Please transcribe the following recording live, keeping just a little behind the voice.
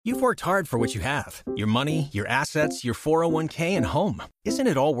You've worked hard for what you have. Your money, your assets, your 401k, and home. Isn't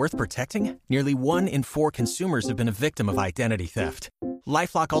it all worth protecting? Nearly 1 in 4 consumers have been a victim of identity theft.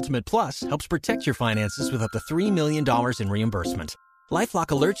 LifeLock Ultimate Plus helps protect your finances with up to $3 million in reimbursement. LifeLock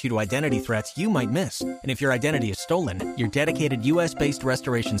alerts you to identity threats you might miss. And if your identity is stolen, your dedicated U.S.-based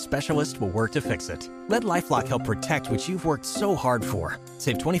restoration specialist will work to fix it. Let LifeLock help protect what you've worked so hard for.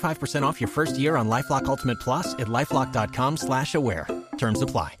 Save 25% off your first year on LifeLock Ultimate Plus at LifeLock.com/aware. Terms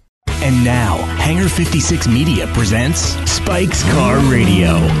apply. And now, Hangar 56 Media presents Spike's Car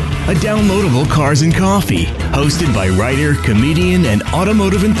Radio, a downloadable cars and coffee, hosted by writer, comedian, and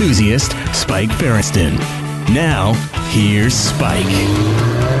automotive enthusiast Spike Ferriston. Now, here's Spike.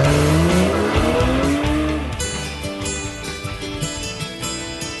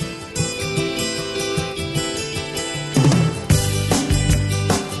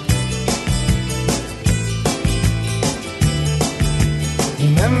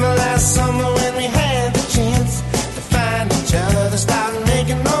 Remember last summer when we had the chance to find each other, to start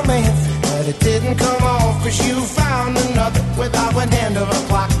making romance, but it didn't come off cause you found another without one hand of a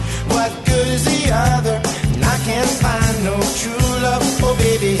clock. What good is the other? And I can't find no true love. Oh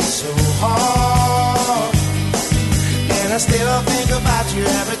baby, it's so hard. And I still think about you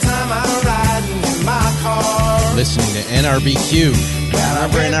every time I'm riding in my car. Listening to NRBQ.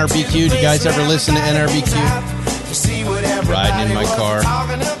 Remember NRBQ? Do you guys ever listen to NRBQ? Riding in my car.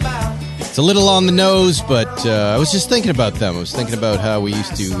 It's a little on the nose, but I was just thinking about them. I was thinking about how we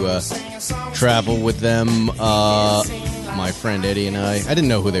used to travel with them. My friend Eddie and I didn't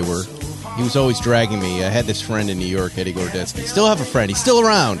know who they were. He was always dragging me. I had this friend in New York, Eddie Gordetsky. Still have a friend. He's still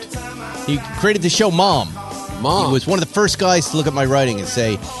around. He created the show Mom. He was one of the first guys to look at my writing and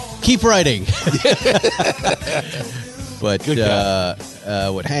say, keep writing. But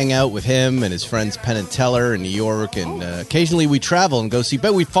would hang out with him and his friends Penn and Teller in New York, and occasionally we'd travel and go see.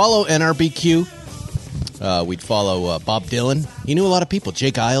 But we'd follow NRBQ. We'd follow Bob Dylan. He knew a lot of people.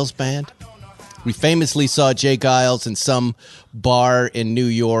 Jake Giles band. We famously saw Jake Giles in some bar in New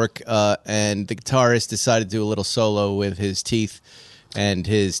York, and the guitarist decided to do a little solo with his teeth, and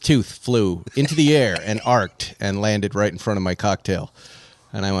his tooth flew into the air and arced and landed right in front of my cocktail.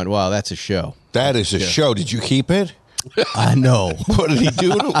 And I went, wow, that's a show. That is a show. Did you keep it? I know. What did he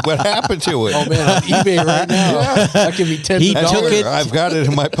do? What happened to it? Oh, man, on eBay right now. Yeah. That could be $10. He took it. I've got it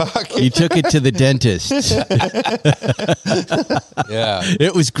in my pocket. He took it to the dentist. Yeah.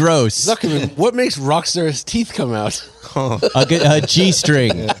 It was gross. Zuckerman, what makes Rockstar's teeth come out? A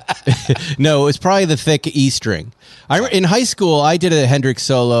G-string. No, it was probably the thick E-string. In high school, I did a Hendrix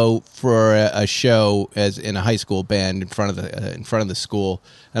solo for a show as in a high school band in front of the school,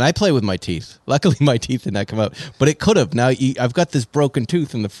 and I play with my teeth. Luckily, my teeth did not come out, but it could have. Now I've got this broken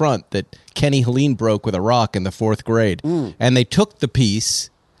tooth in the front that Kenny Helene broke with a rock in the 4th grade, and they took the piece,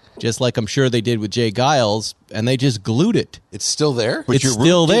 just like I'm sure they did with Jay Giles, and they just glued it. It's still there? But It's your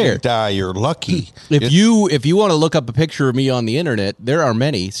still root didn't there. Die, you're lucky. If you want to look up a picture of me on the internet, there are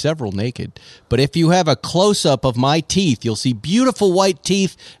many, several naked. But if you have a close-up of my teeth, you'll see beautiful white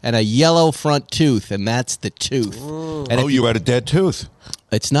teeth and a yellow front tooth, and that's the tooth. And you had a dead tooth.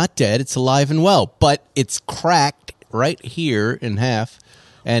 It's not dead. It's alive and well, but it's cracked right here in half,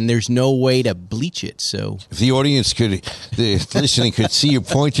 and there's no way to bleach it. So if the audience listening could see you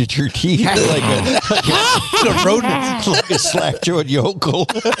point at your teeth like a rodent, like a slack-jawed yokel.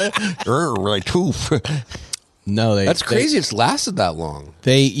 My tooth. No, that's crazy. It's lasted that long.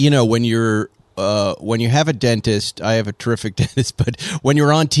 When you have a dentist, I have a terrific dentist, but when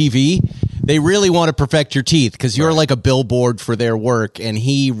you're on TV, they really want to perfect your teeth because you're like a billboard for their work. And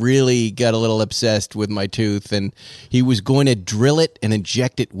he really got a little obsessed with my tooth, and he was going to drill it and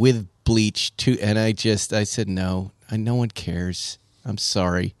inject it with bleach too. And I said, no one cares. I'm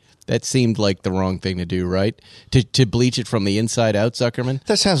sorry. That seemed like the wrong thing to do, right? To bleach it from the inside out, Zuckerman?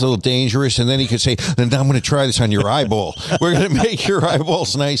 That sounds a little dangerous. And then he could say, then I'm going to try this on your eyeball. We're going to make your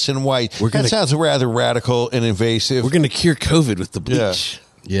eyeballs nice and white. That sounds rather radical and invasive. We're going to cure COVID with the bleach. Yeah.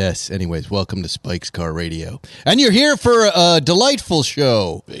 Yes. Anyways, welcome to Spike's Car Radio. And you're here for a delightful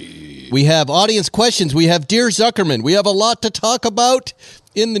show. We have audience questions. We have Dear Zuckerman. We have a lot to talk about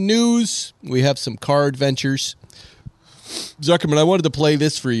in the news. We have some car adventures. Zuckerman, I wanted to play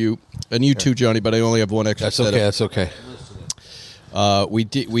this for you, and you too, Johnny, but I only have one extra setup. That's okay.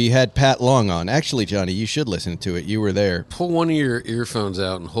 We had Pat Long on. Actually, Johnny, you should listen to it. You were there. Pull one of your earphones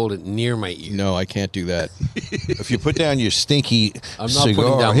out and hold it near my ear. No, I can't do that. If you put down your stinky I'm not cigar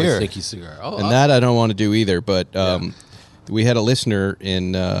putting down here. my stinky cigar. That I don't want to do either, but we had a listener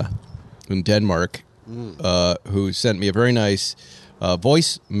in Denmark who sent me a very nice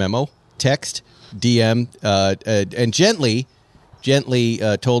voice memo, text, DM, and gently gently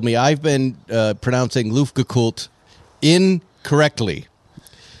told me I've been pronouncing Luftgekühlt incorrectly.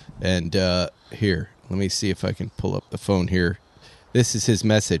 And here, let me see if I can pull up the phone here. This is his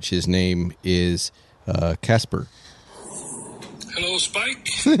message. His name is Casper. Hello, Spike.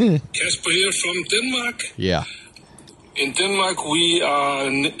 Casper here from Denmark. Yeah. In Denmark, we are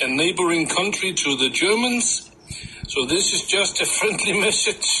a neighboring country to the Germans. So this is just a friendly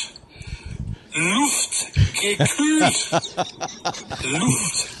message. Luftgekühlt.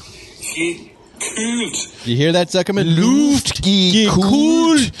 Luftgekühlt. You hear that, Zuckerman?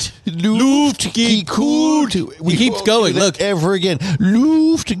 Luftgekühlt. Luftgekühlt. He keeps going. Look. Ever again.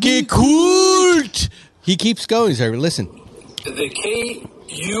 Luftgekühlt. He keeps going, sir. Listen. The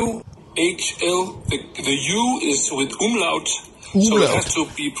K-U-H-L, the U is with umlaut. So it has to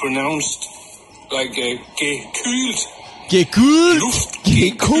be pronounced like gekühlt. Gekühlt.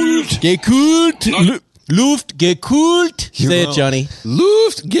 Luftgekühlt. Gekühlt. Luftgekühlt. Say it, Johnny.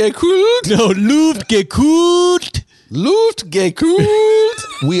 Luftgekühlt. No, Luftgekühlt. Luftgekühlt.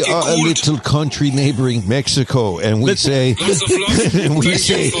 We are a little country neighboring Mexico, and we say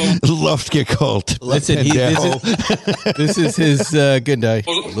Luftgekühlt. Listen, this is his good day.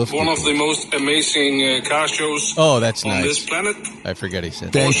 One of the most amazing car shows Oh, that's on nice. this planet. I forget he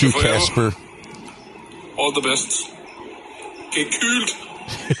said. Thank you, Casper. All the best. Gekühlt.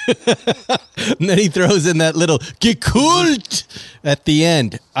 And then he throws in that little gekühlt at the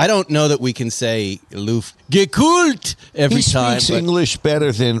end. I don't know that we can say Luftgekühlt every He time. speaks English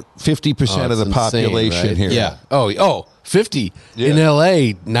better than 50% of the population here. Yeah. Oh, 50. Yeah. In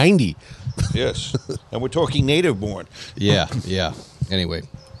L.A., 90. Yes. And we're talking native born. Yeah. Anyway,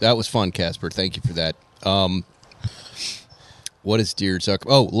 that was fun, Casper. Thank you for that. What is Dear Zuckerman?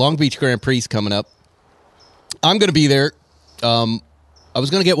 Oh, Long Beach Grand Prix coming up. I'm going to be there. I was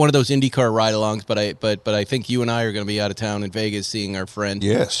going to get one of those IndyCar ride-alongs, but I think you and I are going to be out of town in Vegas seeing our friend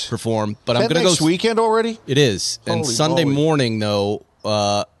perform. But I'm going to go next weekend already. It is, and Holy Sunday moly. morning though,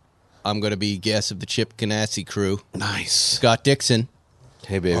 I'm going to be guest of the Chip Ganassi crew. Nice. Scott Dixon.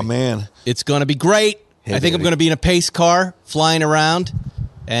 Hey, baby. Oh man, It's going to be great. Hey, I think I'm baby. going to be in a pace car flying around,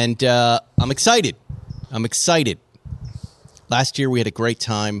 and I'm excited. Last year we had a great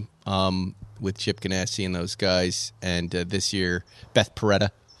time with Chip Ganassi and those guys, and this year Beth Peretta.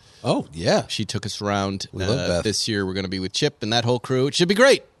 Oh, yeah. She took us around. We love Beth. This year we're going to be with Chip and that whole crew. It should be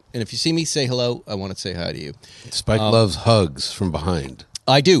great. And if you see me, say hello. I want to say hi to you. Spike loves hugs from behind.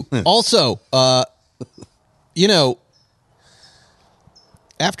 I do. Also,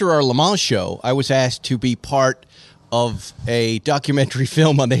 after our Le Mans show, I was asked to be part of a documentary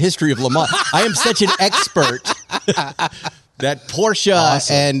film on the history of Le Mans. I am such an expert that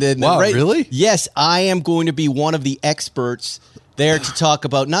Porsche and the Wow, really? Yes, I am going to be one of the experts there to talk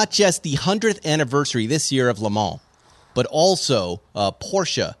about not just the 100th anniversary this year of Le Mans, but also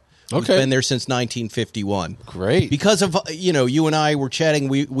Porsche. Who's Okay. been there since 1951. Great. Because of you and I were chatting,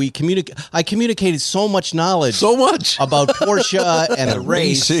 I communicated so much knowledge So much. about Porsche and the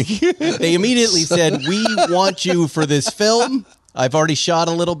race. They immediately said, "We want you for this film." I've already shot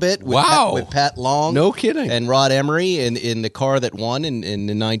a little bit with, Wow. with Pat Long. No kidding. And Rod Emery in the car that won in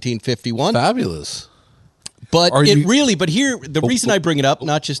 1951. Fabulous. But Are you- here, the reason I bring it up,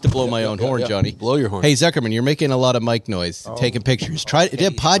 not just to blow my own horn, yeah. Johnny. Blow your horn. Hey, Zuckerman, you're making a lot of mic noise, taking pictures.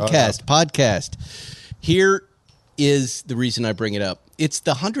 Podcast. Here is the reason I bring it up. It's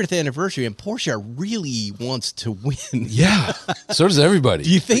the 100th anniversary, and Porsche really wants to win. Yeah. So does everybody. Do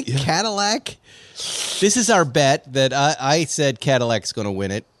you think Cadillac? This is our bet that I said Cadillac's going to win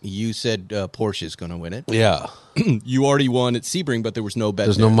it. You said Porsche's going to win it. Yeah. You already won at Sebring, but there was no bet.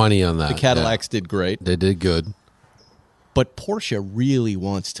 There's there. no money on that. The Cadillacs did great. They did good. But Porsche really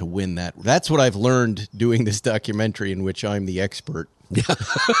wants to win that. That's what I've learned doing this documentary in which I'm the expert.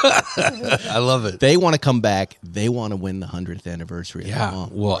 I love it. They want to come back. They want to win the 100th anniversary. of Le Yeah.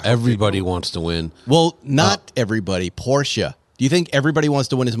 Mans. Well, everybody wants to win. Well, not everybody. Porsche. Do you think everybody wants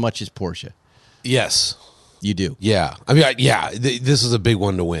to win as much as Porsche? Yes. You do. Yeah. I mean, this is a big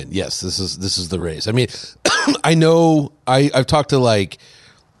one to win. Yes, this is the race. I mean, I know I've talked to like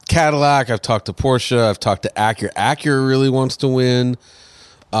Cadillac, I've talked to Porsche, I've talked to Acura. Acura really wants to win.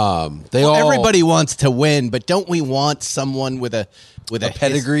 Everybody wants to win, but don't we want someone with a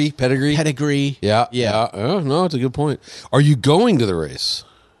pedigree? Pedigree. Yeah. Oh, no, it's a good point. Are you going to the race?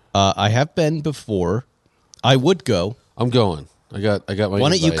 I have been before. I would go. I'm going. I got my Why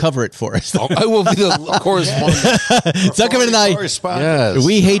don't you invite. cover it for us? I will be the correspondent. Zuckerman and I, Yes.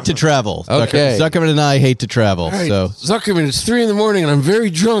 we hate to travel. Okay. Zuckerman and I hate to travel. All right, So Zuckerman, it's 3 a.m. and I'm very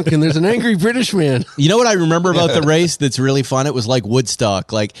drunk, and there's an angry British man. you know what I remember about the race that's really fun? It was like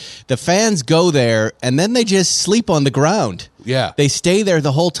Woodstock. Like the fans go there and then they just sleep on the ground. Yeah. They stay there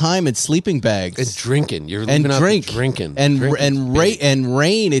the whole time in sleeping bags. And drinking. You're and leaving drink. out drinking. And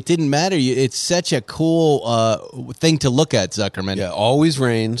rain. It didn't matter. It's such a cool thing to look at, Zuckerman. Yeah, always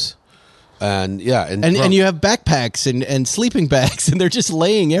rains. And you have backpacks and sleeping bags, and they're just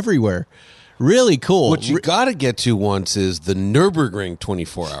laying everywhere. Really cool. What you got to get to once is the Nürburgring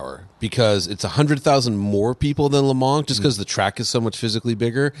 24-hour, because it's 100,000 more people than Le Mans, just because the track is so much physically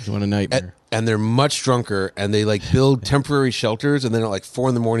bigger. What a nightmare. And they're much drunker, and they like build temporary shelters, and then at like 4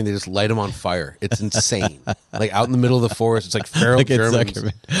 a.m, they just light them on fire. It's insane. Like out in the middle of the forest, it's like feral Germans.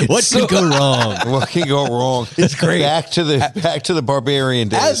 What could go wrong? What can go wrong? It's great. Back to the barbarian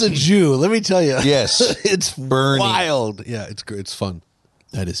days. As a Jew, let me tell you, Yes, it's Bernie. wild. Yeah, it's great. It's fun.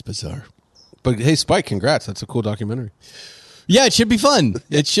 That is bizarre. But hey, Spike, congrats! That's a cool documentary. Yeah, it should be fun.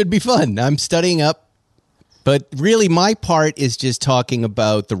 It should be fun. I'm studying up. But really, my part is just talking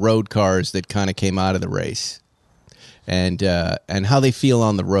about the road cars that kind of came out of the race and how they feel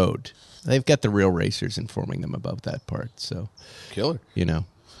on the road. They've got the real racers informing them about that part. So, Killer.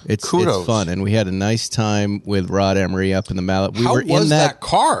 It's Kudos. fun. And we had a nice time with Rod Emery up in the Mallet. How was that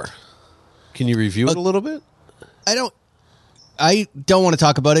car? Can you review it a little bit? I don't want to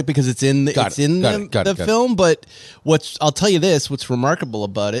talk about it because it's in the film, but I'll tell you this, what's remarkable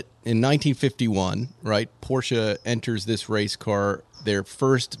about it, in 1951, right, Porsche enters this race car, their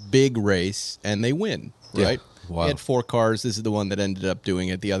first big race, and they win, right? Wow. They had 4 cars. This is the one that ended up doing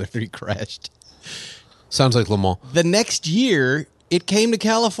it. The other 3 crashed. Sounds like Le Mans. The next year, it came to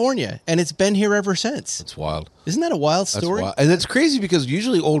California, and it's been here ever since. It's wild. Isn't that a wild story? Wild. And it's crazy because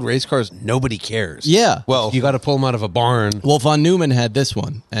usually old race cars, nobody cares. Yeah. Well, you got to pull them out of a barn. Well, Von Neumann had this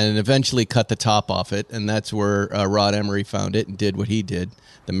one and eventually cut the top off it, and that's where Rod Emery found it and did what he did,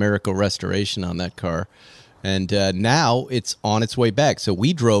 the miracle restoration on that car. And now it's on its way back. So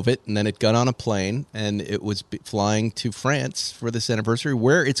we drove it, and then it got on a plane, and it was flying to France for this anniversary,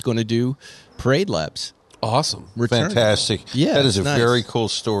 where it's going to do parade laps. Awesome. Return. Fantastic. Yeah, that is a nice. very cool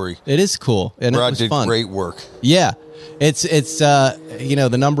story. It is cool, and Rod it was did fun. great work. Yeah, it's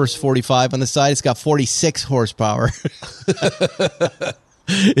the number's 45 on the side. It's got 46 horsepower.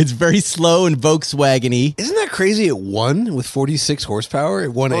 It's very slow and Volkswagen-y. Isn't that crazy? It won with 46 horsepower.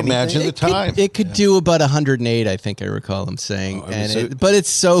 It won anything. Imagine the time. It could do about 108, I think I recall him saying. But it's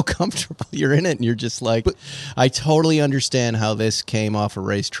so comfortable. You're in it, and you're just like, I totally understand how this came off a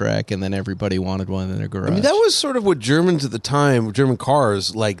racetrack, and then everybody wanted one in their garage. I mean, that was sort of what Germans at the time, German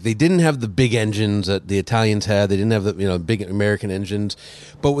cars, like they didn't have the big engines that the Italians had. They didn't have the big American engines.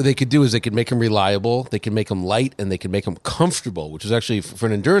 But what they could do is they could make them reliable, they could make them light, and they could make them comfortable, which is actually, for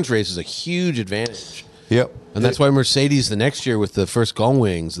an endurance race, is a huge advantage. Yep. And that's why Mercedes the next year with the first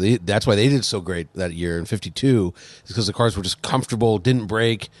Gullwings, that's why they did so great that year in 52, is because the cars were just comfortable, didn't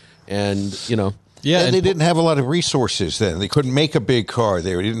break, and, Yeah, and they didn't have a lot of resources then. They couldn't make a big car.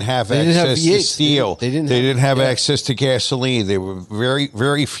 They didn't have access to steel. They didn't have access to gasoline. There were very,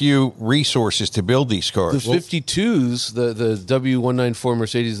 very few resources to build these cars. The 52s, the W194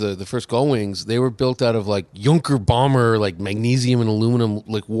 Mercedes, the first Gullwings, they were built out of like Junker bomber, like magnesium and aluminum,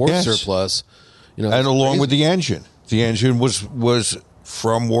 like war surplus. And along with the engine. The engine was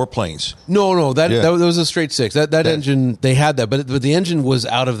from warplanes. No, that was a straight 6. That engine, they had that, but the engine was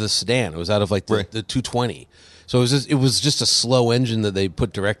out of the sedan. It was out of like the 220. So it was just a slow engine that they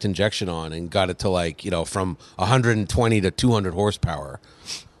put direct injection on and got it to like from 120 to 200 horsepower.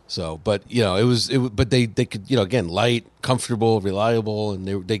 So, but but they could again, light, comfortable, reliable, and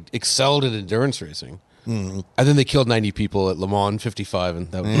they excelled at endurance racing. Mm-hmm. And then they killed 90 people at Le Mans 55,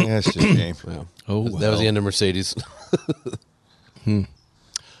 and that was that's just a shame. Yeah. That was the end of Mercedes.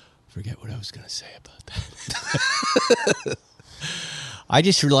 Forget what I was going to say about that. I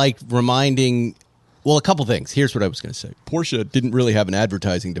just like reminding, a couple things. Here's what I was going to say. Porsche didn't really have an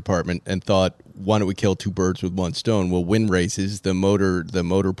advertising department and thought, why don't we kill 2 birds with 1 stone? We'll win races. The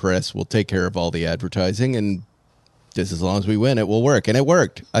motor press will take care of all the advertising, and just as long as we win, it will work. And it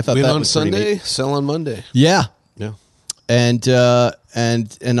worked. I thought win that on was Sunday, sell on Monday. Yeah. Yeah. And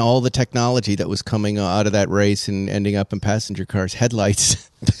all the technology that was coming out of that race and ending up in passenger cars, headlights,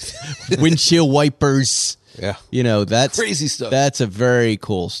 windshield wipers. Yeah. That's crazy stuff. That's a very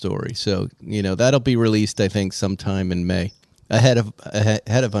cool story. So, that'll be released, I think, sometime in May. Ahead of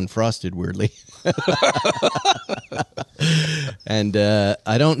Unfrosted, weirdly. And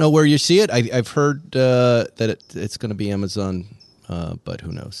I don't know where you see it. I've heard that it's going to be Amazon, but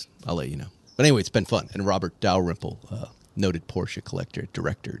who knows? I'll let you know. But anyway, it's been fun. And Robert Dalrymple, noted Porsche collector,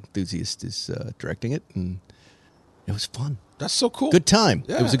 director, enthusiast, is directing it. And it was fun. That's so cool. Good time.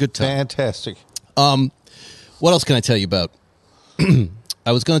 Yeah. It was a good time. Fantastic. What else can I tell you about?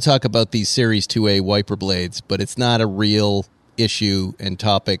 I was going to talk about these Series 2A wiper blades, but it's not a real issue and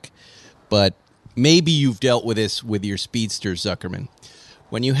topic. But maybe you've dealt with this with your Speedster, Zuckerman.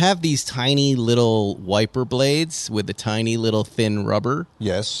 When you have these tiny little wiper blades with the tiny little thin rubber.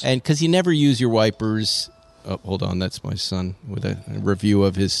 Yes. And because you never use your wipers. Oh, hold on. That's my son with a review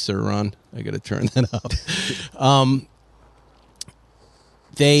of his Sur-Ron. I got to turn that up.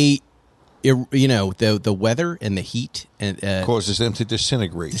 The weather and the heat and causes them to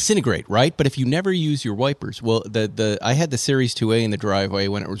disintegrate. Right? But if you never use your wipers, well, I had the Series 2A in the driveway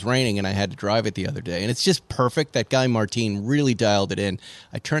when it was raining, and I had to drive it the other day, and it's just perfect. That guy Martin really dialed it in.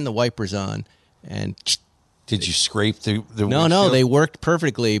 I turned the wipers on, and did you scrape the No, they worked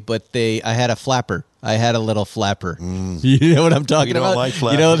perfectly, but I had a flapper. I had a little flapper. You know what I'm talking about? Like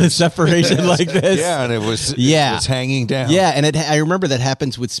flappers. You know, the separation like this? Yeah, and it was hanging down. Yeah, and I remember that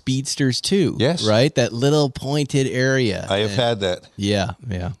happens with Speedsters too. Yes. Right? That little pointed area. I have had that. Yeah.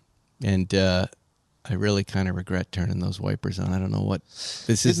 And I really kind of regret turning those wipers on. I don't know what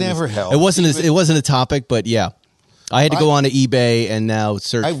this is. It never helped. It wasn't a topic, but yeah. I had to go on to eBay and now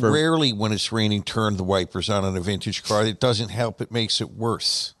search for... I rarely, when it's raining, turn the wipers on a vintage car. It doesn't help. It makes it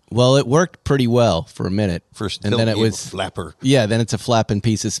worse. Well, it worked pretty well for a minute. And then it was flapper. Yeah, then it's a flapping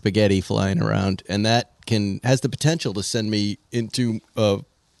piece of spaghetti flying around, and that has the potential to send me into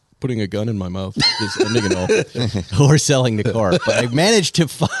putting a gun in my mouth, just ending it all, or selling the car. But I managed to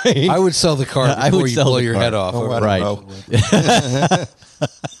find... I would sell the car before you blow your head off. Right.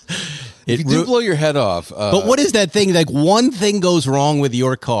 If you do blow your head off... but what is that thing? Like, one thing goes wrong with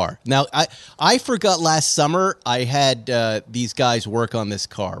your car. Now, I forgot last summer I had these guys work on this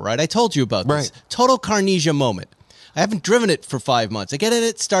car, right? I told you about this. Right. Total Carnesia moment. I haven't driven it for 5 months. I get in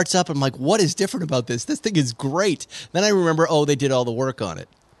it, starts up, I'm like, what is different about this? This thing is great. Then I remember, they did all the work on it,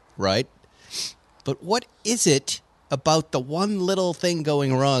 right? But what is it about the one little thing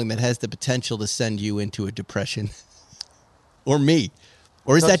going wrong that has the potential to send you into a depression? Or me?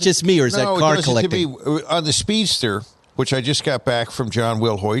 Or is that just me, or is that car collecting? On the Speedster, which I just got back from John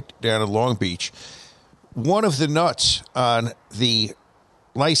Wilhoit down in Long Beach, one of the nuts on the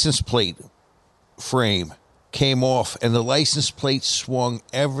license plate frame came off, and the license plate swung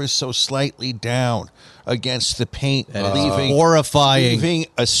ever so slightly down against the paint, leaving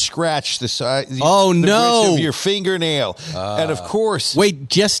a scratch the size. Oh, no! Width of your fingernail, and of course, wait,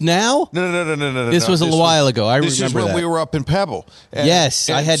 just now? No. This was a while ago. I remember this is when we were up in Pebble. Yes,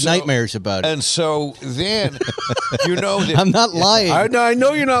 I had nightmares about it. And so then, that I'm not lying. I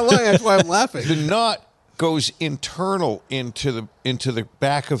know you're not lying. That's why I'm laughing. The nut goes internal into the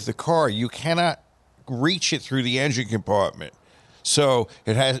back of the car. You cannot reach it through the engine compartment. So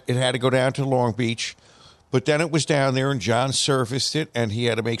it had to go down to Long Beach, but then it was down there, and John serviced it, and he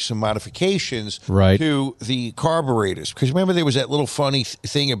had to make some modifications to the carburetors. Because remember, there was that little funny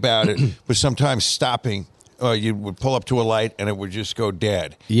thing about it, but sometimes stopping, you would pull up to a light, and it would just go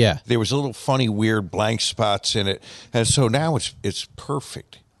dead. Yeah. There was a little funny, weird blank spots in it. And so now it's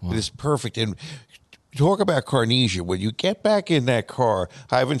perfect. Wow. It is perfect. And talk about Carnesia. When you get back in that car,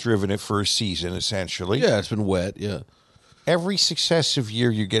 I haven't driven it for a season, essentially. Yeah, it's been wet, yeah. Every successive year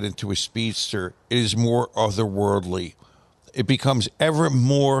you get into a Speedster, it is more otherworldly. It becomes ever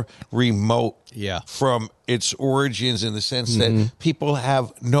more remote from its origins, in the sense that people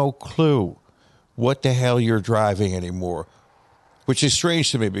have no clue what the hell you're driving anymore, which is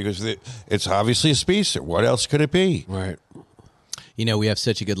strange to me, because it's obviously a Speedster. What else could it be? Right. We have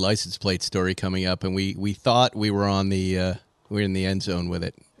such a good license plate story coming up, and we thought we were on we were in the end zone with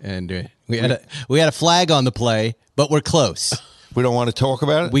it, and we had a flag on the play, but we're close. We don't want to talk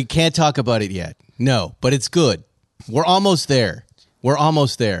about it? We can't talk about it yet. No, but it's good. We're almost there.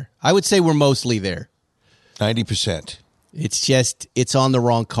 I would say we're mostly there. 90%. It's just, it's on the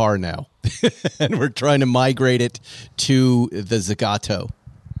wrong car now, and we're trying to migrate it to the Zagato.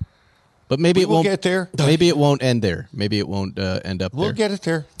 But maybe we'll get there. Maybe it won't end there. Maybe it won't end up there. We'll get it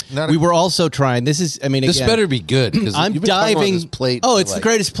there. We were also trying. This is, this better be good. I'm diving. This plate it's the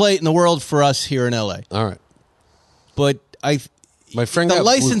greatest plate in the world for us here in LA. All right. But my friend the got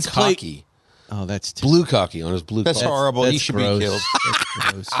license blue plate. Oh, that's blue cocky on his blue. That's horrible. He should be killed.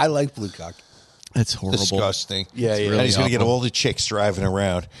 I like blue cocky. That's horrible. Disgusting. Yeah. Really, and he's going to get all the chicks driving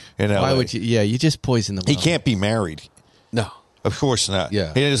around in LA. Why would you? Yeah, you just poison the well. He can't be married. No. Of course not.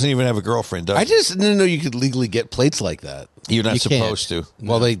 Yeah. He doesn't even have a girlfriend, does he? I just didn't know you could legally get plates like that. You're not supposed to.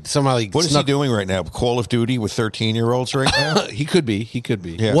 Well, they somehow... What is he doing right now? Call of Duty with 13-year-olds right now? He could be.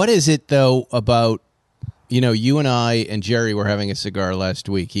 Yeah. What is it, though, about... You know, you and I and Jerry were having a cigar last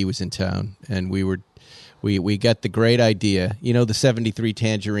week. He was in town, and we got the great idea. You know, the 73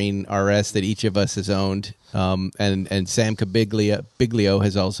 Tangerine RS that each of us has owned, and Sam Cabiglio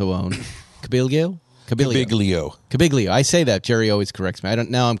has also owned. Cabiglio. I say that. Jerry always corrects me.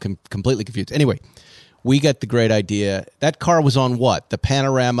 Now I'm completely confused. Anyway, we got the great idea. That car was on what? The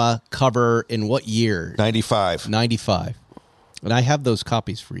Panorama cover in what year? 95. 95. And I have those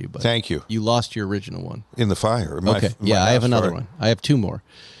copies for you, but thank you. You lost your original one. In the fire. I have another one. I have two more.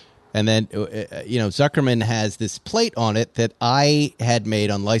 And then, Zuckerman has this plate on it that I had made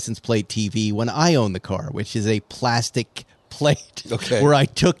on License Plate TV when I owned the car, which is a plastic plate where I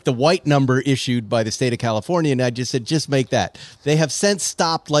took the white number issued by the state of California and I just said, just make that. They have since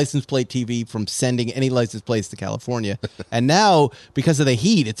stopped License Plate TV from sending any license plates to California. And now, because of the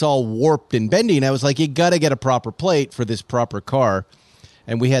heat, it's all warped and bendy. And I was like, you got to get a proper plate for this proper car.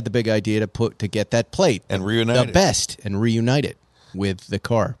 And we had the big idea to get that plate. And reunite the best and reunite it with the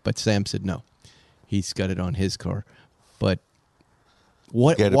car. But Sam said no. He's got it on his car. But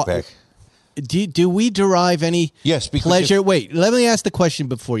get it back. Do we derive any pleasure? Wait, let me ask the question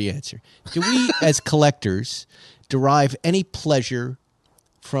before you answer. Do we, as collectors, derive any pleasure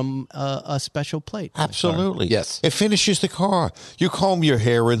from a special plate? Absolutely. Yes. It finishes the car. You comb your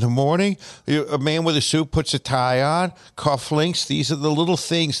hair in the morning. A man with a suit puts a tie on, cufflinks. These are the little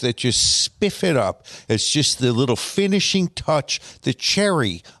things that just spiff it up. It's just the little finishing touch, the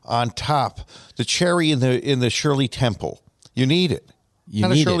cherry on top, the cherry in the Shirley Temple. You need it.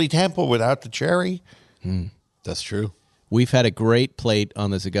 Not a Shirley Temple without the cherry. That's true. We've had a great plate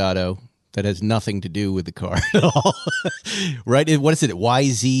on the Zagato that has nothing to do with the car at all. Right? What is it?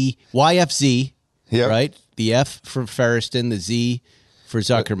 YFZ. Yep. Right? The F for Ferriston, the Z for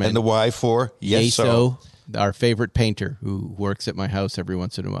Zuckerman. And the Y for Yeso, our favorite painter who works at my house every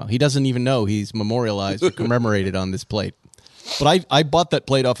once in a while. He doesn't even know he's memorialized or commemorated on this plate. But I bought that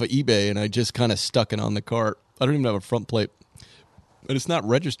plate off of eBay and I just kind of stuck it on the car. I don't even have a front plate. But it's not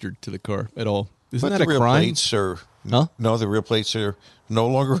registered to the car at all. Isn't that a crime? The real plates are no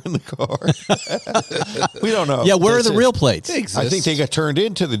longer in the car. We don't know. Yeah, where are the real plates? I think they got turned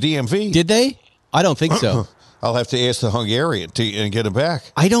into the DMV. Did they? I don't think so. I'll have to ask the Hungarian and get them back.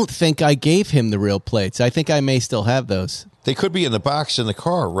 I don't think I gave him the real plates. I think I may still have those. They could be in the box in the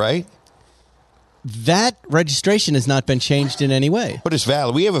car, right? That registration has not been changed in any way. But it's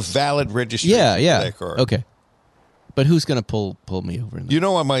valid. We have a valid registration for that car. Okay. But who's going to pull me over? You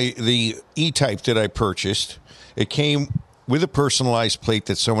know, on the E-Type that I purchased, it came with a personalized plate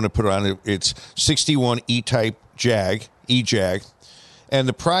that someone had put on it. It's 61 E-Type E-Jag. And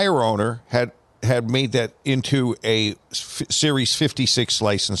the prior owner had made that into a Series 56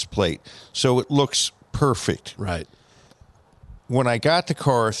 license plate. So it looks perfect. Right. When I got the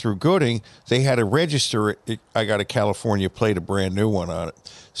car through Gooding, they had to register it. I got a California plate, a brand new one on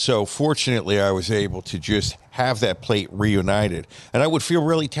it. So fortunately, I was able to just have that plate reunited. And I would feel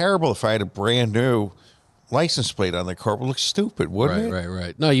really terrible if I had a brand new license plate on the car. It would look stupid, wouldn't it?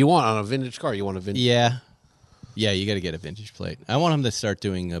 Right. No, you want on a vintage car. You want a vintage. Yeah, you got to get a vintage plate. I want them to start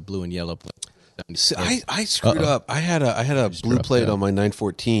doing a blue and yellow plate. See, I screwed up. I had a blue plate on my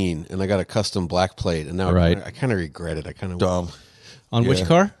 914, and I got a custom black plate, and now I kind of regret it. I kind of dumb. On which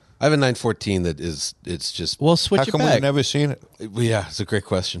car? I have a 914 it's just. Well, switch How it come back. we've never seen it? Yeah, it's a great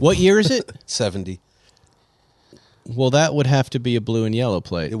question. What year is it? 70. Well, that would have to be a blue and yellow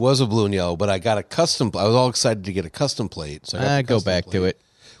plate. It was a blue and yellow, but I got a custom. I was all excited to get a custom plate. So I go back to it.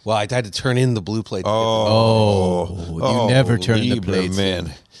 Well, I had to turn in the blue plate. You never turn the plates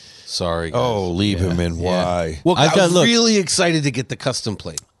in. Sorry, guys. Leave him in. Why? Well, I was really excited to get the custom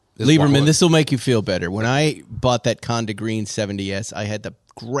plate. Lieberman, this will make you feel better. When I bought that Conda Green 70S, I had the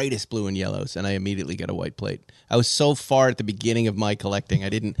greatest blue and yellows, and I immediately got a white plate. I was so far at the beginning of my collecting, I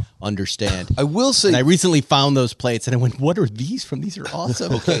didn't understand. I will say, and I recently found those plates, and I went, "What are these from? These are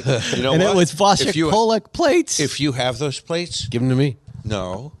awesome." Okay, you know and what? It was Wojciech Polak plates. If you have those plates, give them to me.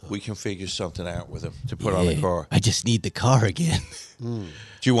 No, we can figure something out with them to put on the car. I just need the car again. Do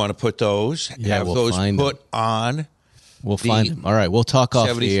you want to put those? Yeah, have we'll those find put them. On. We'll find them. All right, we'll talk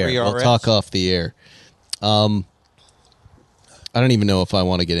off the air. RS? We'll talk off the air. I don't even know if I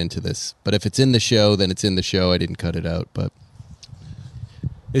want to get into this, but if it's in the show, then it's in the show. I didn't cut it out, but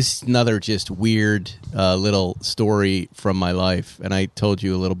this is another just weird little story from my life, and I told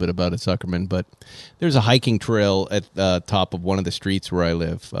you a little bit about it, Zuckerman, but there's a hiking trail at the top of one of the streets where I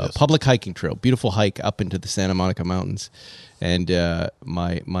live, public hiking trail, beautiful hike up into the Santa Monica Mountains, and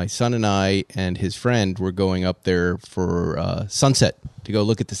my son and I and his friend were going up there for sunset to go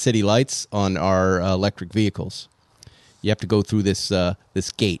look at the city lights on our electric vehicles. You have to go through this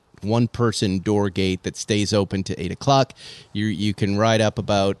gate one-person door gate that stays open to 8 o'clock. You can ride up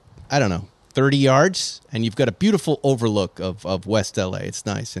about, 30 yards, and you've got a beautiful overlook of West LA. It's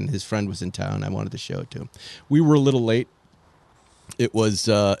nice, and his friend was in town. I wanted to show it to him. We were a little late. It was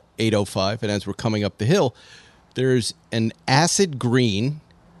 8:05, and as we're coming up the hill, there's an acid green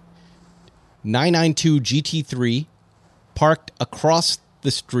 992 GT3 parked across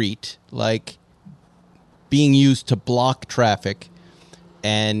the street, like being used to block traffic,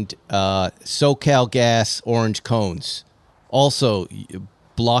 and SoCal Gas orange cones also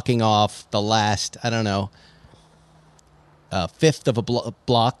blocking off the last, fifth of a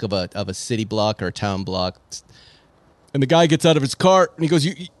block of a city block or a town block. And the guy gets out of his car and he goes,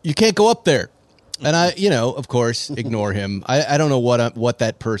 "You can't go up there." And I, of course, ignore him. I don't know what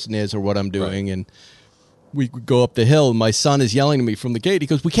that person is or what I'm doing. Right. And we go up the hill, and my son is yelling at me from the gate. He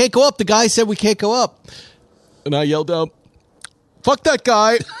goes, "We can't go up. The guy said we can't go up." And I yelled out, "Fuck that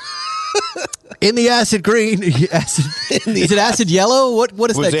guy." In the acid green. Is it acid yellow?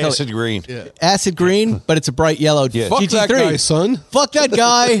 What is that color? Acid green. Yeah. Acid green, but it's a bright yellow. Yeah. Fuck GT3. that guy, son. Fuck that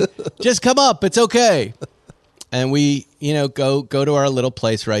guy. Just come up. It's okay. And we, go to our little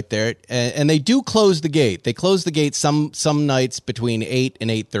place right there. And they do close the gate. They close the gate some nights between 8 and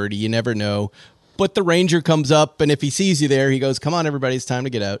 8:30. You never know. But the ranger comes up, and if he sees you there, he goes, "Come on, everybody, it's time to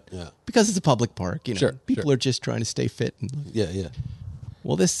get out." Yeah. Because it's a public park. Sure, people are just trying to stay fit. Yeah.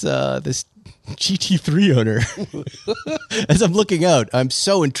 Well, this GT3 owner, as I'm looking out, I'm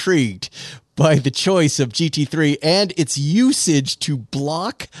so intrigued by the choice of GT3 and its usage to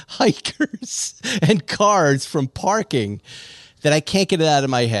block hikers and cars from parking that I can't get it out of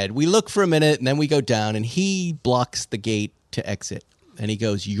my head. We look for a minute, and then we go down, and he blocks the gate to exit. And he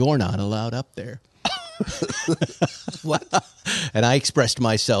goes, "You're not allowed up there." What? And I expressed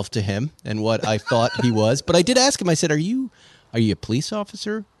myself to him and what I thought he was. But I did ask him, I said, Are you a police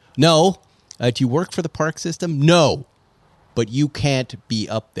officer? No. Do you work for the park system? No. But you can't be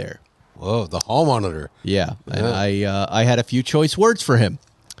up there. Whoa, the hall monitor. Yeah. And I had a few choice words for him.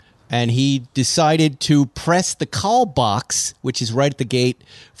 And he decided to press the call box, which is right at the gate,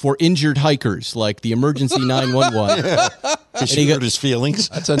 for injured hikers, like the emergency 911. Because he hurt his feelings.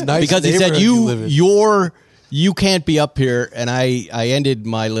 That's a nice because he said, you can't be up here. And I ended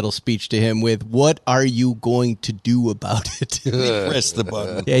my little speech to him with, "What are you going to do about it?" Press the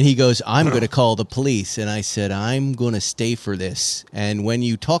button. And he goes, "I'm going to call the police." And I said, "I'm going to stay for this. And when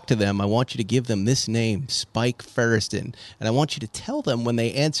you talk to them, I want you to give them this name, Spike Ferriston. And I want you to tell them when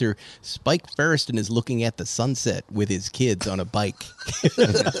they answer, Spike Ferriston is looking at the sunset with his kids on a bike."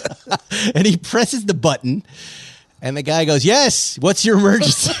 And he presses the button. And the guy goes, "Yes, what's your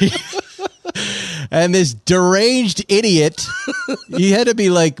emergency?" And this deranged idiot, he had to be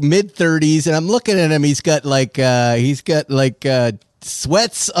like mid-30s, and I'm looking at him. He's got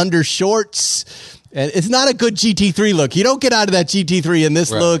sweats under shorts, and it's not a good GT3 look. You don't get out of that GT3 in this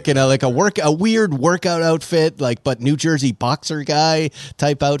look, and a weird workout outfit, but New Jersey boxer guy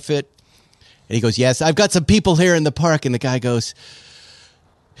type outfit. And he goes, "Yes, I've got some people here in the park." And the guy goes,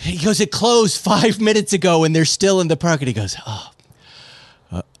 "It closed 5 minutes ago, and they're still in the park." And he goes,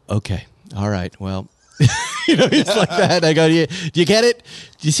 "Okay. All right, well," he's like that. I go, "Do you get it?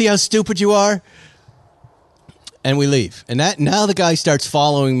 Do you see how stupid you are?" And we leave. And now the guy starts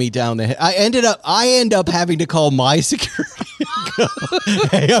following me down the hill. I end up having to call my security.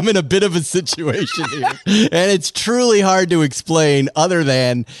 Hey, I'm in a bit of a situation here. And it's truly hard to explain other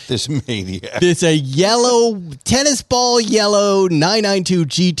than this maniac. There's a yellow, tennis ball yellow 992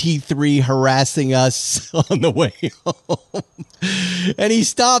 GT3 harassing us on the way home. And he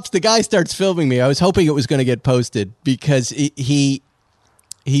stops. The guy starts filming me. I was hoping it was going to get posted because he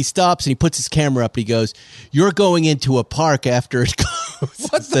stops and he puts his camera up and he goes, "You're going into a park after it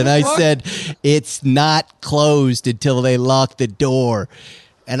closes." And I said, "It's not closed until they lock the door."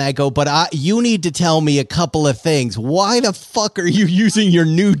 And I go, "But you need to tell me a couple of things. Why the fuck are you using your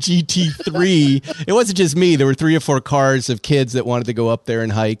new GT3? It wasn't just me. There were 3 or 4 cars of kids that wanted to go up there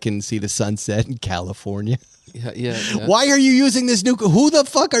and hike and see the sunset in California. Yeah. Why are you using this new? Who the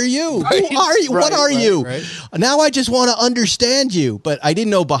fuck are you? Right. Who are you? What are you? Right. Now I just want to understand you. But I didn't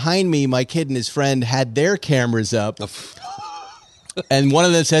know behind me, my kid and his friend had their cameras up. And one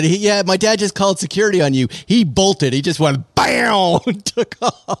of them said, "Yeah, my dad just called security on you." He bolted. He just went, bam, and took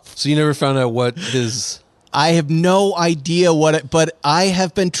off. So you never found out what his... I have no idea but I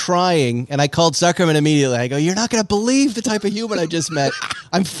have been trying, and I called Zuckerman immediately. I go, "You're not going to believe the type of human I just met."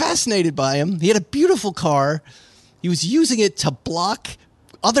 I'm fascinated by him. He had a beautiful car. He was using it to block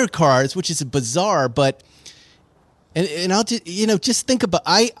other cars, which is bizarre, but And I'll just think about,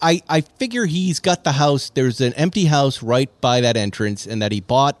 I figure he's got the house, there's an empty house right by that entrance, and that he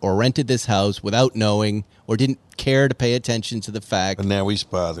bought or rented this house without knowing or didn't care to pay attention to the fact. And now he's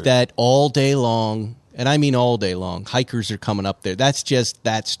bothered. That all day long, and I mean all day long, hikers are coming up there. That's just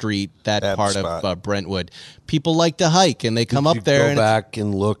that street, that part spot of Brentwood. People like to hike, and they come up there. Go back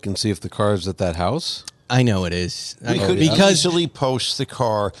and look and see if the car's at that house? I know it is. We could easily post the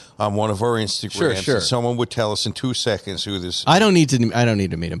car on one of our Instagrams. Sure. And someone would tell us in 2 seconds who this is. I don't need to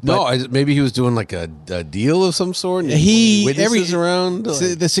meet him. No, maybe he was doing like a deal of some sort. Witnesses around.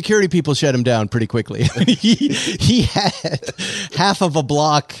 The security people shut him down pretty quickly. he had half of a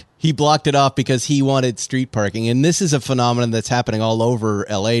block. He blocked it off because he wanted street parking. And this is a phenomenon that's happening all over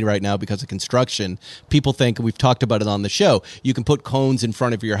L.A. right now because of construction. People think, we've talked about it on the show, you can put cones in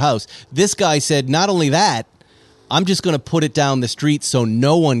front of your house. This guy said, not only that, I'm just going to put it down the street so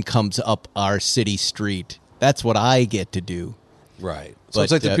no one comes up our city street. That's what I get to do. Right. So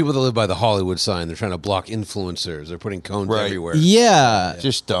it's like the people that live by the Hollywood sign. They're trying to block influencers. They're putting cones everywhere. Yeah.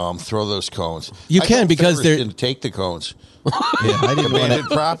 Just dumb. Throw those cones. You can because they're going to take the cones. I didn't want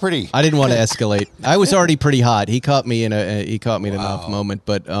property. I didn't want to escalate. I was already pretty hot. He caught me in an off moment,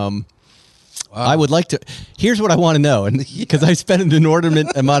 but I would like to. Here's what I want to know, and because I spent an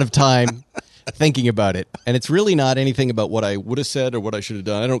inordinate amount of time thinking about it, and it's really not anything about what I would have said or what I should have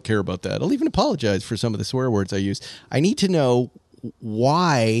done. I don't care about that. I'll even apologize for some of the swear words I use. I need to know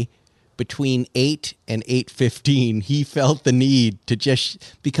why between 8 and 8:15 he felt the need to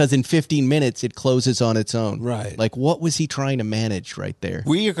because in 15 minutes it closes on its own. Right. Like, what was he trying to manage right there?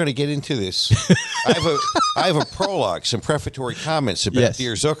 We are going to get into this. I have a prologue, some prefatory comments about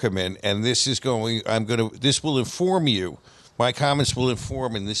Dear Zuckerman, and this will inform you. My comments will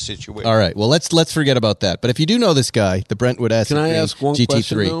inform in this situation. All right. Well, let's forget about that. But if you do know this guy, the Brentwood Acid Green GT3,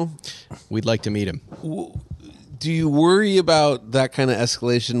 question, we'd like to meet him. Do you worry about that kind of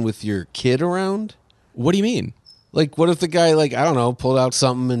escalation with your kid around? What do you mean? Like, what if the guy, I don't know, pulled out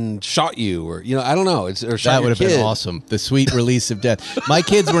something and shot you, or I don't know, that would have been awesome. The sweet release of death. My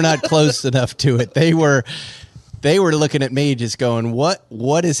kids were not close enough to it. They were looking at me, just going,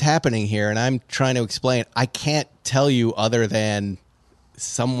 "What is happening here?" And I'm trying to explain. I can't tell you other than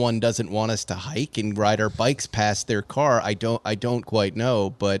someone doesn't want us to hike and ride our bikes past their car. I don't quite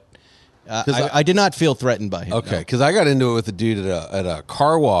know, but. I did not feel threatened by him. Okay, because I got into it with a dude at a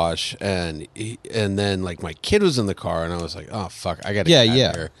car wash, and then my kid was in the car, and I was like, "Oh fuck, I got to get out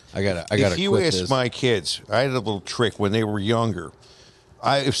of here. I got to." If you ask my kids, I had a little trick when they were younger.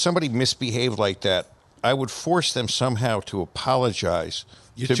 If somebody misbehaved like that, I would force them somehow to apologize.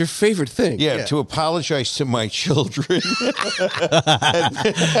 It's your favorite thing. Yeah, to apologize to my children.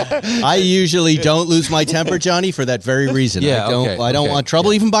 I usually don't lose my temper, Johnny, for that very reason. Yeah, I don't want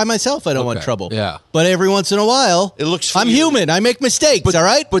trouble. Even by myself, I don't want trouble. Yeah. But every once in a while, I'm human. I make mistakes, all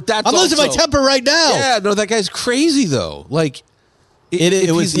right? But I'm losing my temper right now. Yeah, no, that guy's crazy, though. If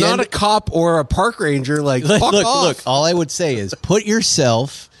he's not a cop or a park ranger, fuck off. Look, all I would say is put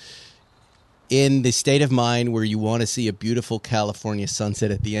yourself in the state of mind where you want to see a beautiful California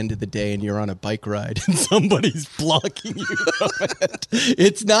sunset at the end of the day and you're on a bike ride and somebody's blocking you from it.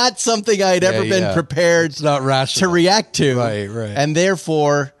 It's not something I'd ever been prepared to react to. Right. And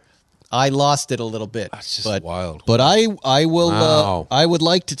therefore, I lost it a little bit. That's just wild. But I will. I would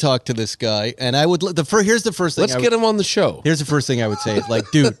like to talk to this guy, and I would. Here's the first thing. Let's get him on the show. Here's the first thing I would say: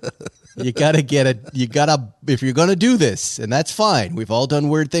 dude, you gotta get it. You gotta, if you're gonna do this, and that's fine. We've all done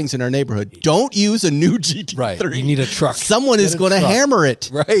weird things in our neighborhood. Don't use a new GT3. Right. You need a truck. Someone is going to hammer it.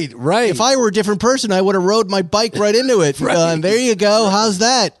 Right. If I were a different person, I would have rode my bike right into it. There you go. How's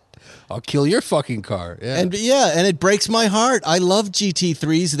that? I'll kill your fucking car. Yeah. And it breaks my heart. I love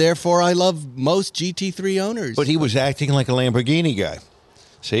GT3s, therefore I love most GT3 owners. But he was acting like a Lamborghini guy.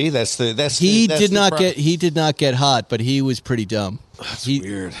 See, he did not get hot, but he was pretty dumb. That's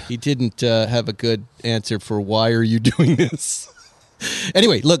weird. He didn't have a good answer for why are you doing this.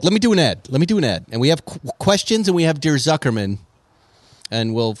 Anyway, look, let me do an ad. And we have questions and we have Dear Zuckerman,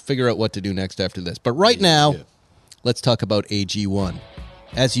 and we'll figure out what to do next after this. But right now, let's talk about AG1.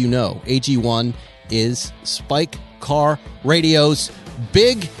 As you know, AG1 is Spike Car Radio's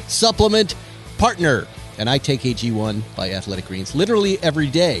big supplement partner. And I take AG1 by Athletic Greens literally every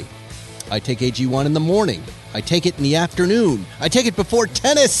day. I take AG1 in the morning. I take it in the afternoon. I take it before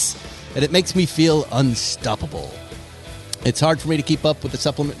tennis. And it makes me feel unstoppable. It's hard for me to keep up with the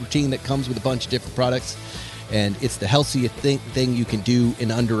supplement routine that comes with a bunch of different products. And it's the healthiest thing you can do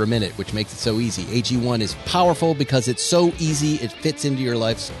in under a minute, which makes it so easy. AG1 is powerful because it's so easy. It fits into your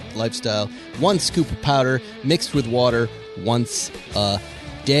lifestyle. 1 scoop of powder mixed with water once a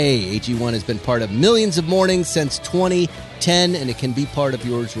day. AG1 has been part of millions of mornings since 2010, and it can be part of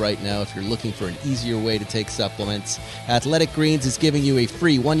yours right now if you're looking for an easier way to take supplements. Athletic Greens is giving you a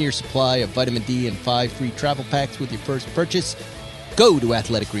free 1-year supply of vitamin D and 5 free travel packs with your first purchase. Go to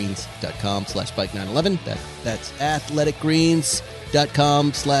athleticgreens.com/spike911. That's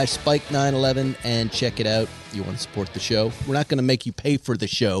athleticgreens.com/spike911 and check it out. You want to support the show? We're not going to make you pay for the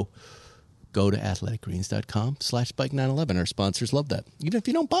show. Go to athleticgreens.com/spike911. Our sponsors love that. Even if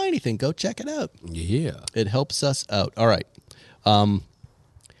you don't buy anything, go check it out. Yeah. It helps us out. All right.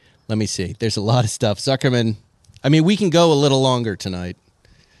 Let me see. There's a lot of stuff. Zuckerman, I mean, we can go a little longer tonight.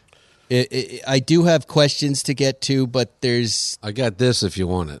 I do have questions to get to, but there's... I got this if you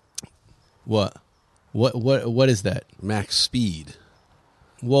want it. What? What is that? Max speed.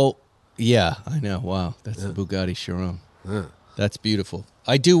 Well, yeah, I know. Wow. That's the Bugatti Chiron. Yeah. That's beautiful.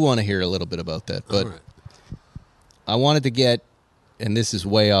 I do want to hear a little bit about that, but I wanted to get, and this is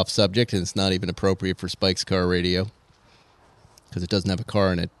way off subject, and it's not even appropriate for Spike's Car Radio because it doesn't have a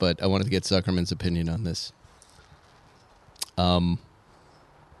car in it, but I wanted to get Zuckerman's opinion on this.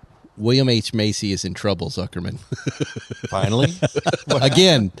 William H. Macy is in trouble, Zuckerman. Finally?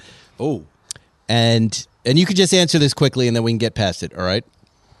 Again. Oh. And you could just answer this quickly, and then we can get past it, all right?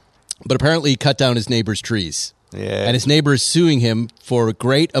 But apparently he cut down his neighbor's trees. Yeah. And his neighbor is suing him for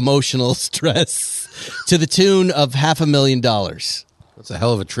great emotional stress to the tune of $500,000. That's a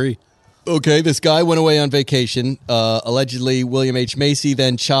hell of a tree. Okay, this guy went away on vacation. Allegedly, William H. Macy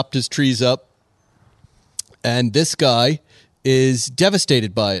then chopped his trees up. And this guy is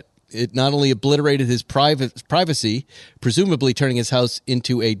devastated by it. It not only obliterated his privacy, presumably turning his house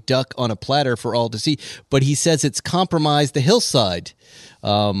into a duck on a platter for all to see, but he says it's compromised the hillside.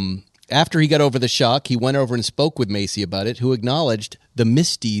 After he got over the shock, he went over and spoke with Macy about it, who acknowledged the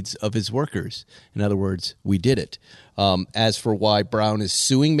misdeeds of his workers. In other words, we did it. As for why Brown is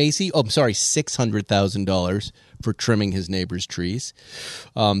suing Macy, $600,000 for trimming his neighbor's trees.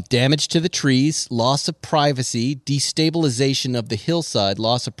 Damage to the trees, loss of privacy, destabilization of the hillside,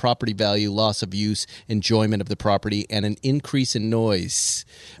 loss of property value, loss of use, enjoyment of the property, and an increase in noise.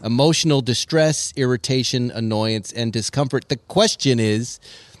 Emotional distress, irritation, annoyance, and discomfort. The question is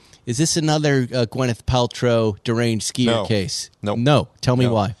this another Gwyneth Paltrow deranged skier case? No. Tell me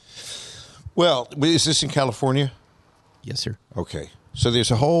why. Well, is this in California? Yes, sir. Okay. So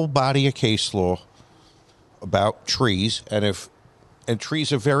there's a whole body of case law about trees, and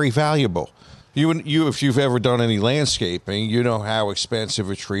trees are very valuable. If you've ever done any landscaping, you know how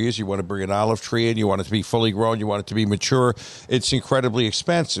expensive a tree is. You want to bring an olive tree in, you want it to be fully grown, you want it to be mature. It's incredibly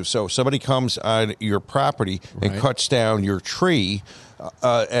expensive. So if somebody comes on your property and cuts down your tree,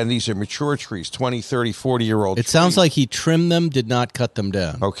 and these are mature trees, 20, 30, 40-year-old trees. It sounds like he trimmed them, did not cut them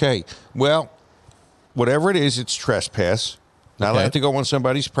down. Okay. Well, whatever it is, it's trespass. Not allowed to go on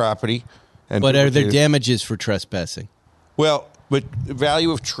somebody's property. But are there damages for trespassing? Well, but the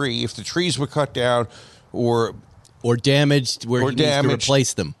value of tree, if the trees were cut down or damaged where he needs to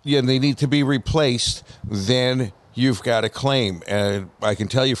replace them. Yeah, they need to be replaced, then you've got a claim. And I can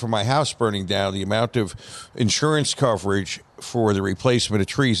tell you from my house burning down, the amount of insurance coverage for the replacement of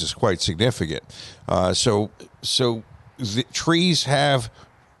trees is quite significant. So the trees have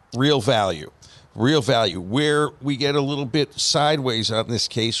real value. Where we get a little bit sideways on this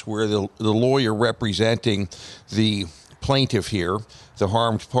case, where the lawyer representing the plaintiff here, the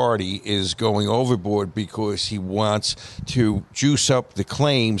harmed party, is going overboard because he wants to juice up the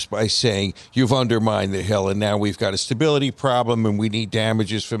claims by saying you've undermined the hill and now we've got a stability problem and we need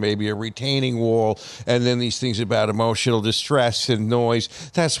damages for maybe a retaining wall, and then these things about emotional distress and noise.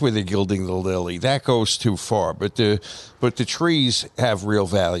 That's where they're gilding the lily. That goes too far. But the trees have real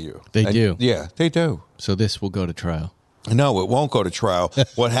value. They do. Yeah, they do. So this will go to trial. No, it won't go to trial.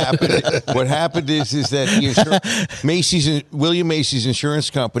 What happened? What happened is that William Macy's insurance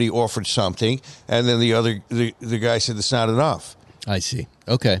company offered something, and then the guy said it's not enough. I see.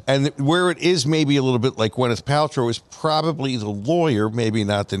 Okay. And where it is maybe a little bit like Gwyneth Paltrow is probably the lawyer, maybe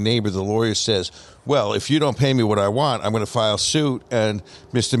not the neighbor. The lawyer says, well, if you don't pay me what I want, I'm going to file suit, and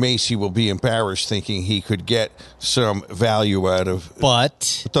Mr. Macy will be embarrassed thinking he could get some value out of it.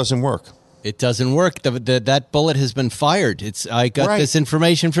 But it doesn't work. It doesn't work. That bullet has been fired. I got this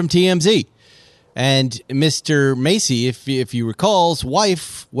information from TMZ. And Mr. Macy, if you recall, his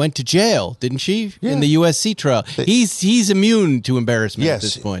wife went to jail, didn't she, in the USC trial? He's immune to embarrassment at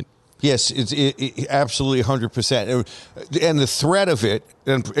this point. Yes, it's absolutely 100%. And the threat of it,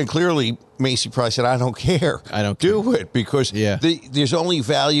 and clearly Macy probably said, I don't care. I don't do it because there's only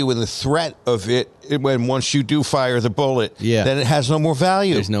value in the threat of it when once you do fire the bullet, then it has no more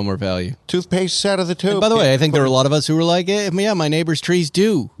value. There's no more value. Toothpaste is out of the tube. And by the way, I think there are a lot of us who were like, yeah, my neighbor's trees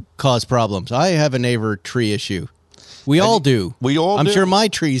do cause problems. I have a neighbor tree issue. We all do. I'm sure my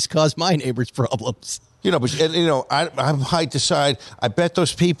trees cause my neighbor's problems. I might decide, I bet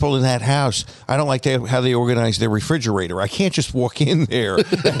those people in that house, I don't like how they organize their refrigerator. I can't just walk in there and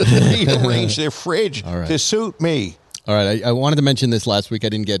rearrange their fridge to suit me. All right, I wanted to mention this last week. I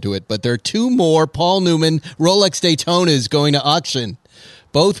didn't get to it, but there are 2 more Paul Newman Rolex Daytonas going to auction.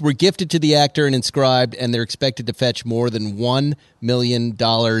 Both were gifted to the actor and inscribed, and they're expected to fetch more than $1 million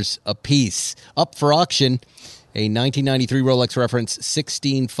apiece. Up for auction, a 1993 Rolex reference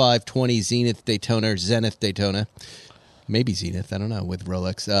 16520 Zenith Daytona. Maybe Zenith, I don't know, with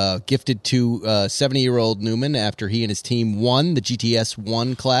Rolex. Gifted to 70-year-old Newman after he and his team won the GTS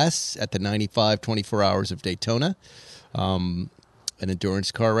 1 class at the 95 24 Hours of Daytona. An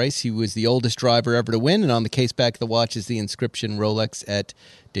endurance car race. He was the oldest driver ever to win, and on the case back of the watch is the inscription Rolex at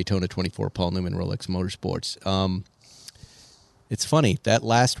Daytona 24, Paul Newman, Rolex Motorsports. It's funny, that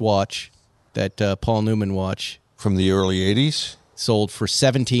last watch, that Paul Newman watch, from the early 80s? Sold for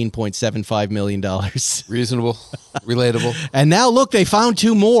 $17.75 million. Reasonable. Relatable. And now, look, they found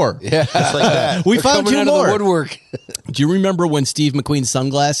 2 more. Yeah. Just like that. We found 2 more. The woodwork. Do you remember when Steve McQueen's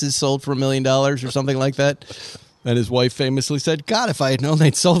sunglasses sold for $1 million or something like that? And his wife famously said, God, if I had known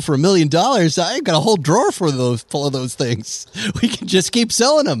they'd sold for $1 million, I got a whole drawer full of those things. We can just keep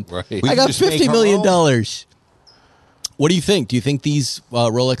selling them. Right. I got $50 million. What do you think? Do you think these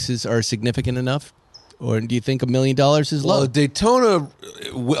Rolexes are significant enough? Or do you think $1 million is low?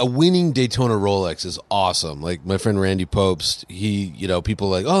 Well, a winning Daytona Rolex is awesome. Like my friend Randy Popes, people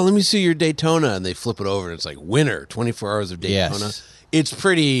are like, oh, let me see your Daytona. And they flip it over and it's like, winner, 24 Hours of Daytona. Yes.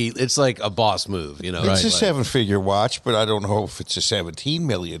 It's like a boss move, It's a 7-figure watch, but I don't know if it's a $17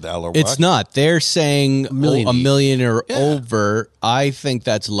 million watch. It's not. They're saying a million or over. I think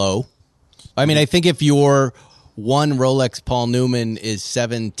that's low. I mean, I think if you're one Rolex Paul Newman is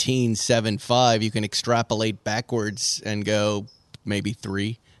 17.75, you can extrapolate backwards and go maybe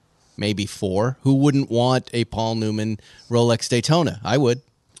 3, maybe 4. Who wouldn't want a Paul Newman Rolex Daytona? I would.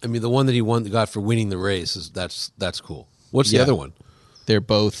 I mean, the one that he got for winning the race that's cool. What's the other one? They're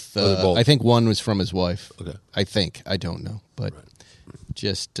both. I think one was from his wife. Okay. I think. I don't know, but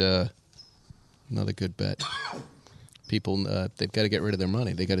just another good bet. People, they've got to get rid of their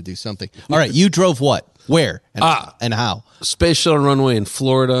money. They got to do something. All right, you drove what? Where? And how? Space Shuttle Runway in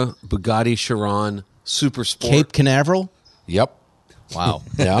Florida, Bugatti Chiron, Super Sport. Cape Canaveral? Yep. Wow.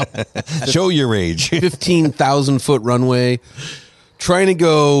 Yeah. Show your age. 15,000-foot runway. Trying to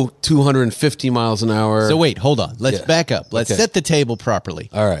go 250 miles an hour. So wait, hold on. Let's back up. Let's set the table properly.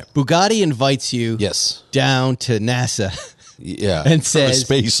 All right. Bugatti invites you down to NASA and says,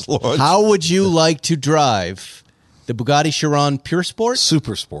 space launch. How would you like to drive the Bugatti Chiron Pure Sport?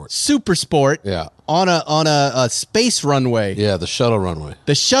 Super Sport. Super Sport. Yeah. On a space runway. Yeah, the shuttle runway.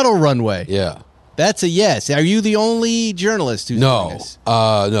 The shuttle runway. Yeah. That's a yes. Are you the only journalist who's doing this?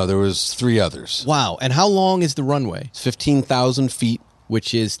 No, there was 3 others. Wow. And how long is the runway? It's 15,000 feet.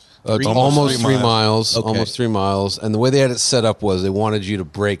 Which is almost 3 miles. Okay. Almost 3 miles. And the way they had it set up was they wanted you to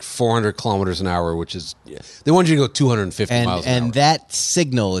break 400 kilometers an hour, which is, they wanted you to go 250 miles an hour. And that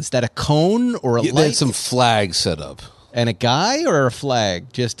signal, is that a cone or a light? They had some flags set up. And a guy or a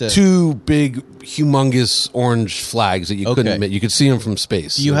flag? Just 2 big, humongous orange flags that you couldn't admit. You could see them from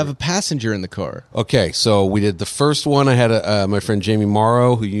space. Do you have a passenger in the car? Okay, so we did the first one. I had my friend Jamie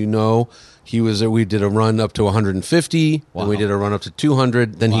Morrow, who you know. He was there. We did a run up to 150, and we did a run up to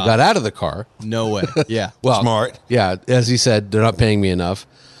 200. Then he got out of the car. No way. Yeah. Well, smart. Yeah, as he said, they're not paying me enough.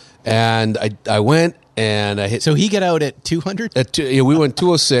 And I went and I hit. So he got out at 200? We went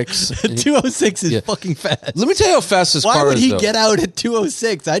 206. 206 is fucking fast. Let me tell you how fast this car is. Why would he get out at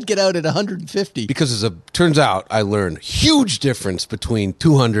 206? I'd get out at 150. Because turns out I learned huge difference between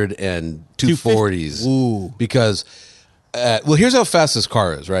 200 and 240s. Ooh. Because here's how fast this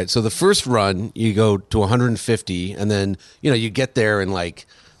car is, right? So the first run, you go to 150, and then you get there in like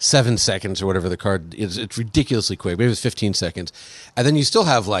 7 seconds or whatever the car is. It's ridiculously quick. Maybe it's 15 seconds, and then you still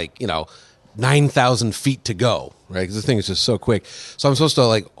have 9,000 feet to go, right? Because the thing is just so quick. So I'm supposed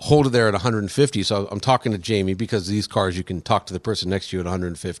to hold it there at 150. So I'm talking to Jamie, because these cars you can talk to the person next to you at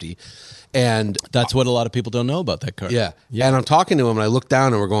 150, and that's what a lot of people don't know about that car. Yeah. And I'm talking to him, and I look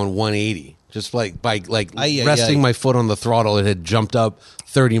down, and we're going 180. Just by resting my foot on the throttle, it had jumped up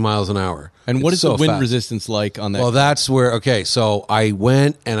 30 miles an hour. And what is the wind resistance like on that? Well, that's where, so I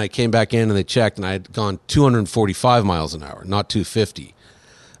went and I came back in and they checked, and I had gone 245 miles an hour, not 250.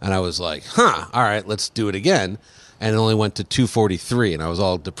 And I was like, all right, let's do it again. And it only went to 243, and I was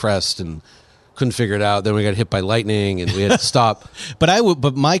all depressed and couldn't figure it out. Then we got hit by lightning, and we had to stop.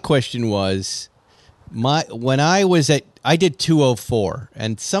 But my question was, when I did 204,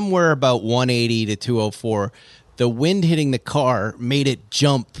 and somewhere about 180 to 204, the wind hitting the car made it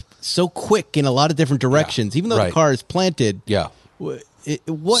jump so quick in a lot of different directions, even though the car is planted. Yeah.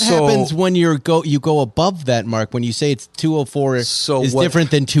 What happens when you go above that mark? When you say it's 204 is different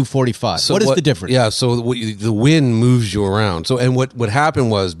than 245. What is the difference? Yeah, so the wind moves you around. So and what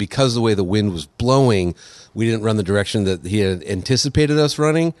happened was, because the way the wind was blowing, we didn't run the direction that he had anticipated us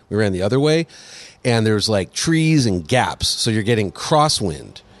running. We ran the other way, and there's like trees and gaps, so you're getting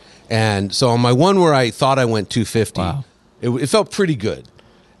crosswind. And so on my one where I thought I went 250, it felt pretty good.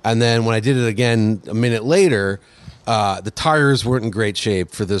 And then when I did it again a minute later, the tires weren't in great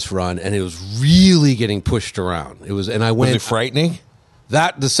shape for this run, and it was really getting pushed around. Was it frightening?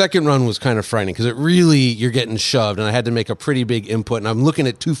 The second run was kind of frightening because you're getting shoved, and I had to make a pretty big input. And I'm looking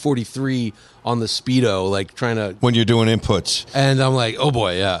at 243 on the speedo, like trying to when you're doing inputs, and I'm like, oh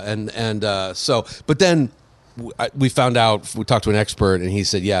boy, yeah. But then we found out. We talked to an expert, and he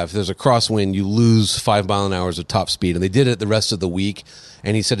said, yeah, if there's a crosswind, you lose 5 mile an hour of top speed, and they did it the rest of the week.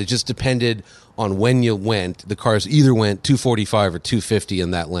 And he said it just depended on when you went. The cars either went 245 or 250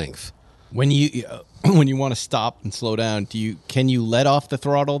 in that length. When you want to stop and slow down, can you let off the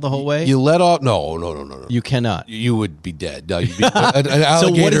throttle the whole way? You let off? No. You cannot. You would be dead. No, you'd be, an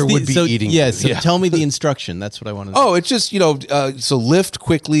alligator would be eating you. Yes. Yeah, so tell me the instruction. That's what I wanted to know. Oh, it's just, so lift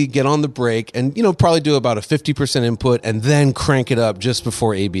quickly, get on the brake, and, probably do about a 50% input, and then crank it up just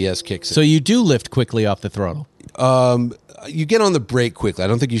before ABS kicks in. So you do lift quickly off the throttle? You get on the brake quickly. I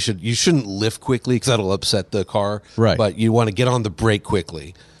don't think you shouldn't lift quickly because that'll upset the car. Right. But you want to get on the brake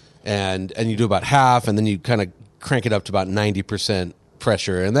quickly. And you do about half, and then you kind of crank it up to about 90%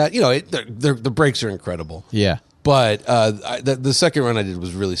 pressure. And that, the brakes are incredible. Yeah. But the second run I did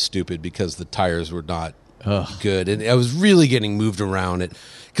was really stupid because the tires were not good. And I was really getting moved around it.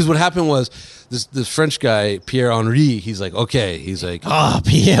 Because what happened was this French guy, Pierre-Henri, he's like, Pierre-Henri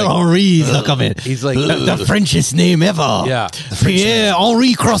Zuckerman. He's like, the Frenchest name ever. Yeah.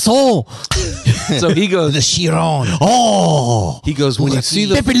 Pierre-Henri Croissant. So he goes, the Chiron. Oh. He goes, when you see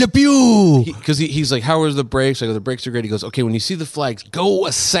the Pepe Le Pew. Because he's like, how are the brakes? I go, the brakes are great. He goes, okay, when you see the flags, go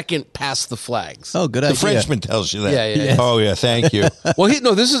a second past the flags. Oh, good idea. The Frenchman tells you that. Yeah. Yes. Oh, yeah, thank you. Well,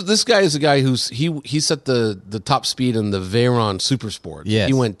 this guy is a guy who's he set the top speed in the Veyron Super Sport. Yes.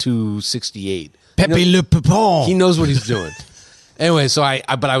 He went 268. Pepe Le Pew. He knows what he's doing. Anyway, so I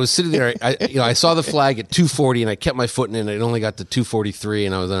was sitting there. I saw the flag at 240, and I kept my foot in it. And it only got to 243,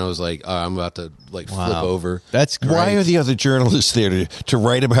 and I was like, I'm about to flip over. That's great. Why are the other journalists there to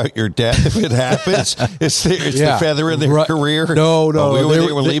write about your death if it happens? It's the feather in their career. No. We were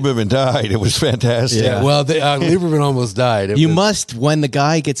there when Lieberman died. It was fantastic. Yeah. Well, Lieberman almost died. When the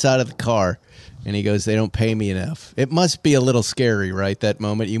guy gets out of the car and he goes, they don't pay me enough. It must be a little scary, right? That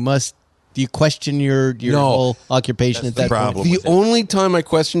moment. Do you question your whole occupation at that problem. The only time I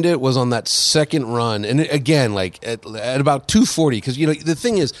questioned it was on that second run. And again, like at about 240, because, the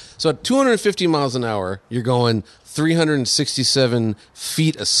thing is, so at 250 miles an hour, you're going 367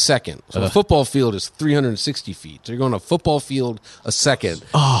 feet a second. So a football field is 360 feet. So you're going a football field a second.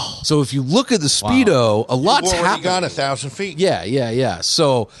 Oh. So if you look at the speedo, a lot's happening. You got 1,000 feet. Yeah.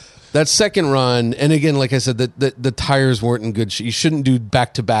 So that second run, and again, like I said, the tires weren't in good shape. You shouldn't do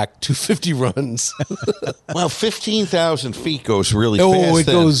back-to-back 250 runs. Well, 15,000 feet goes really fast. Oh, it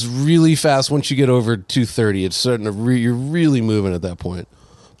goes really fast once you get over 230. It's starting to you're really moving at that point.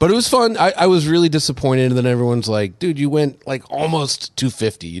 But it was fun. I was really disappointed, and then everyone's like, dude, you went like almost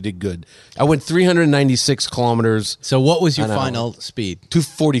 250. You did good. I went 396 kilometers. So what was your final speed?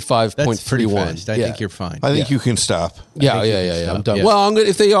 245.31. That's pretty fast. I think you're fine. I think you can stop. Yeah. I'm done. Yeah. Well, I'm gonna,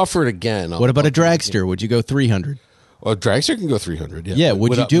 if they offer it again. What about a dragster? Would you go 300? Well, a dragster can go 300. Yeah.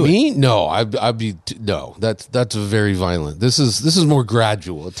 Would you do it? No, I'd be no. That's very violent. This is more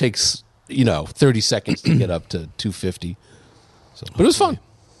gradual. It takes 30 seconds to get up to 250. So, but it was fun.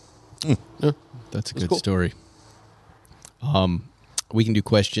 Yeah. That's a good story. We can do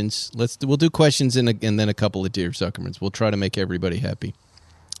questions. We'll do questions and then a couple of Dear Zuckermans. We'll try to make everybody happy.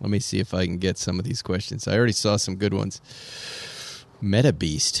 Let me see if I can get some of these questions. I already saw some good ones. Meta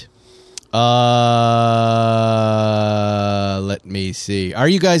Beast. Let me see. Are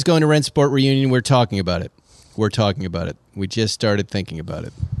you guys going to Rent Sport reunion? We're talking about it. We just started thinking about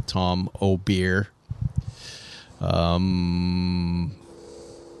it. Tom O'Beer.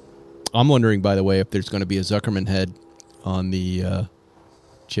 I'm wondering, by the way, if there's going to be a Zuckerman head on the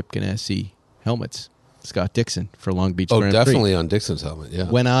Chip Ganassi helmets. Scott Dixon for Long Beach Grand Prix. Oh, definitely on Dixon's helmet, yeah.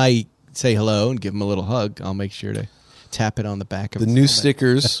 When I say hello and give him a little hug, I'll make sure to tap it on the back of the his new helmet.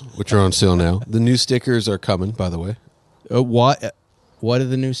 stickers, which are on sale now. The new stickers are coming, by the way. What are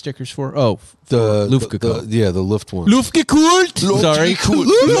the new stickers for? Oh, the Luftgekühlt. The Luft ones. Luftgekühlt. Sorry.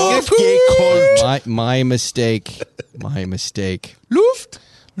 Luftgekühlt. My mistake. My mistake.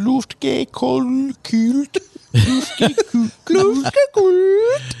 Luftgekühlt.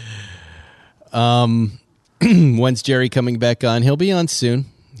 When's Jerry coming back on? He'll be on soon.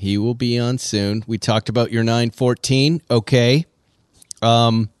 He will be on soon. We talked about your 914. Okay.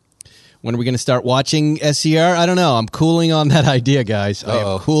 When are we going to start watching SCR? I don't know. I'm cooling on that idea, guys. I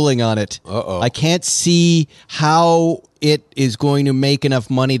am cooling on it. I can't see how it is going to make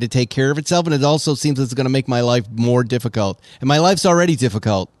enough money to take care of itself, and it also seems it's going to make my life more difficult. And my life's already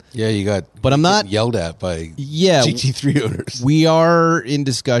difficult. Yeah, but I'm not yelled at by GT3 owners. We are in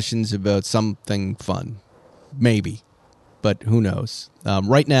discussions about something fun, maybe, but who knows?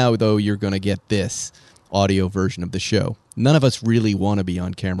 Right now, though, you're going to get this audio version of the show. None of us really want to be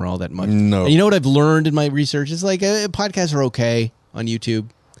on camera all that much. No. And you know what I've learned in my research is like podcasts are okay on YouTube.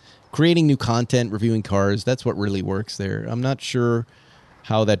 Creating new content, reviewing cars, that's what really works there. I'm not sure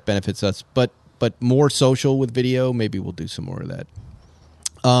how that benefits us, but more social with video, maybe we'll do some more of that.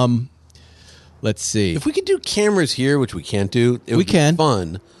 Let's see. If we could do cameras here, which we can't do, it would be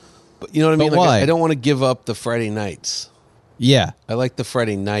fun. But you know what I mean? But why? I don't want to give up the Friday nights. Yeah. I like the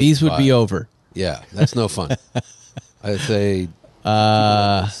Friday night. These would be over. Yeah, that's no fun. I'd say...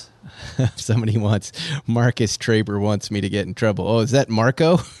 Somebody wants... Marcus Traber wants me to get in trouble. Oh, is that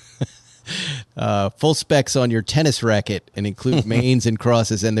Marco? Full specs on your tennis racket and include mains and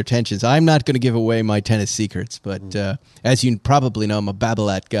crosses and their tensions. I'm not going to give away my tennis secrets, but as you probably know, I'm a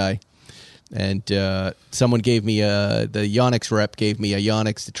Babolat guy. And someone gave me the Yonex rep gave me a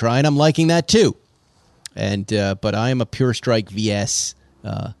Yonex to try, and I'm liking that too. And but I am a Pure Strike VS,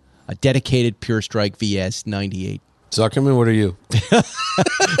 a dedicated Pure Strike VS 98. Zuckerman, what are you?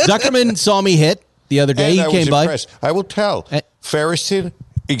 Zuckerman saw me hit the other day. And he came by. I will tell. Ferriston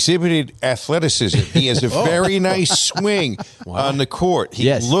exhibited athleticism. He has a very nice swing on the court.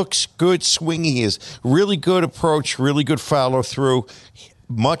 He looks good swinging. He has really good approach, really good follow through.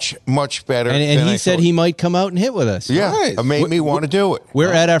 Much, much better. And he said he might come out and hit with us. Yeah, nice. It made me want to do it.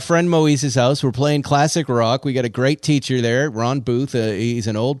 We're at our friend Moise's house. We're playing classic rock. We got a great teacher there, Ron Booth. He's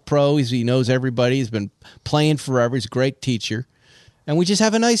an old pro. He knows everybody. He's been playing forever. He's a great teacher. And we just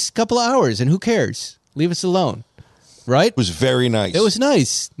have a nice couple of hours, and who cares? Leave us alone. Right? It was very nice. It was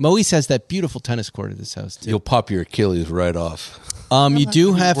nice. Moise has that beautiful tennis court at his house, too. You'll pop your Achilles right off. You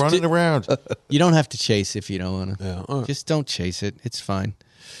do have to running around. You don't have to chase if you don't want to. Yeah. Right. Just don't chase it. It's fine.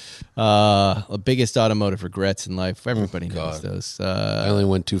 The biggest automotive regrets in life. Everybody knows those. I only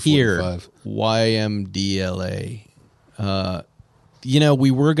went 245. Here, YMDLA.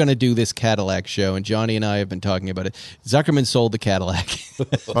 We were going to do this Cadillac show, and Johnny and I have been talking about it. Zuckerman sold the Cadillac.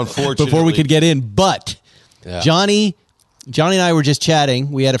 Unfortunately. Before we could get in. But Johnny and I were just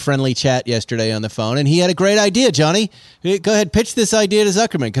chatting. We had a friendly chat yesterday on the phone, and he had a great idea, Johnny. Go ahead, pitch this idea to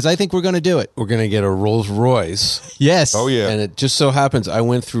Zuckerman, because I think we're going to do it. We're going to get a Rolls Royce. Yes. Oh, yeah. And it just so happens I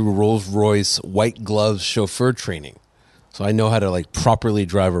went through Rolls Royce white gloves chauffeur training. So I know how to properly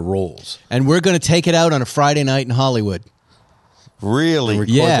drive a Rolls. And we're going to take it out on a Friday night in Hollywood. Really? And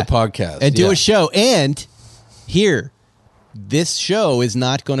record the podcast. And do a show. And here, this show is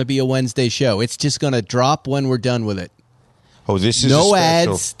not going to be a Wednesday show. It's just going to drop when we're done with it. Oh, this is no a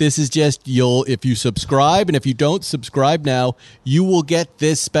special. ads. This is just if you subscribe, and if you don't subscribe now, you will get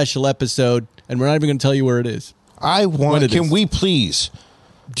this special episode, and we're not even going to tell you where it is. Can we please?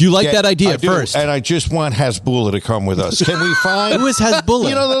 Do you like that idea? I do, first? And I just want Hasbulla to come with us. Can we find who is Hasbulla?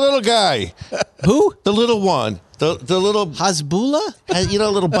 The little guy. Who? The little one. The little Hasbulla?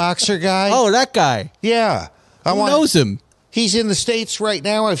 Little boxer guy. Oh, that guy. Yeah. Who knows him? He's in the States right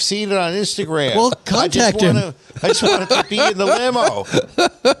now. I've seen it on Instagram. Well, contact him. I just want it to be in the limo.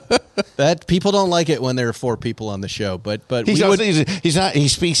 That people don't like it when there are 4 people on the show, but he doesn't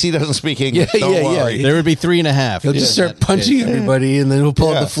speak English. Don't worry. There would be 3.5. He'll just start punching everybody, and then we'll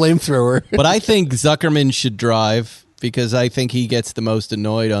pull out the flamethrower. But I think Zuckerman should drive because I think he gets the most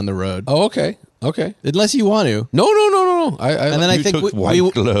annoyed on the road. Oh, okay. Unless you want to. No. I think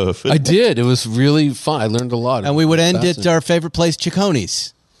white glove. I did. It was really fun. I learned a lot. And we would end at our favorite place,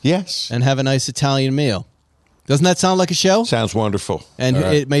 Ciccone's. Yes. And have a nice Italian meal. Doesn't that sound like a show? Sounds wonderful. And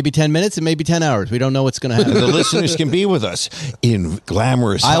it may be 10 minutes, it may be 10 hours. We don't know what's going to happen. The listeners can be with us in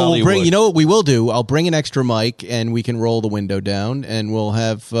glamorous Hollywood. You know what we will do? I'll bring an extra mic, and we can roll the window down, and we'll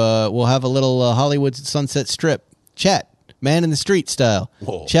have a little Hollywood Sunset Strip chat, man in the street style.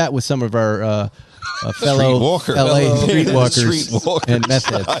 Whoa. Chat with some of our fellow walker. LA streetwalkers and meth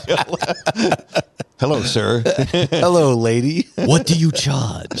heads. Hello, sir. Hello, lady. What do you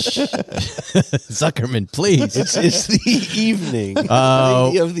charge? Zuckerman, please. It's the evening.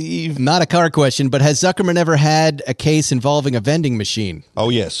 Lady of the evening. Not a car question, but has Zuckerman ever had a case involving a vending machine?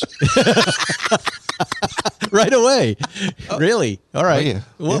 Oh, yes. Right away. Really? All right.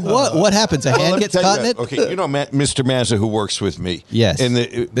 Oh, yeah. What happens? A hand gets caught in it? Okay, you know Mr. Mazza, who works with me. Yes. And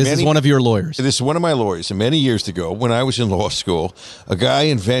this is one of your lawyers. This is one of my lawyers. And many years ago, when I was in law school, a guy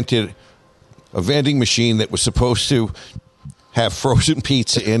invented a vending machine that was supposed to have frozen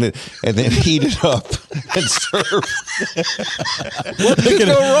pizza in it and then heat it up and serve. What could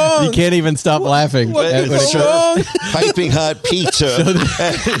go wrong? You can't even stop laughing. What could go wrong? Piping hot pizza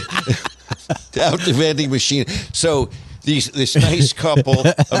out the vending machine. So this nice couple,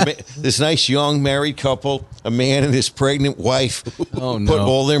 this nice young married couple, a man and his pregnant wife, put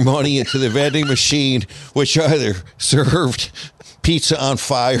all their money into the vending machine, which either served pizza on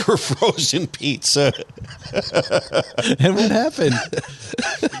fire or frozen pizza. And what happened?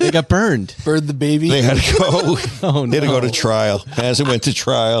 They got burned. Burned the baby? They had to go. Oh, no. They had to go to trial. As it went to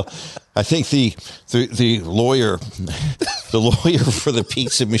trial, I think the lawyer for the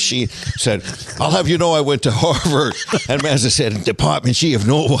pizza machine said, "I'll have you know I went to Harvard." And Mazza said, "Department G of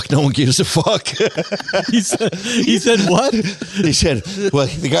Norwalk, no one gives a fuck." He said what? He said, well,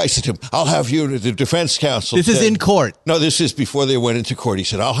 the guy said to him, "I'll have you," the defense counsel This is in court. No, this is before they went into court. He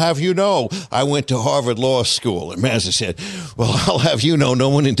said, "I'll have you know, I went to Harvard Law School." And Mazza said, "Well, I'll have you know, no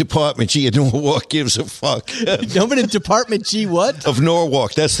one in Department G of Norwalk gives a fuck." No one in Department G what? Of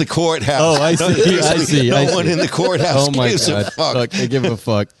Norwalk. That's the courthouse. Oh, I see. No one in the courthouse gives a fuck. Look, they give a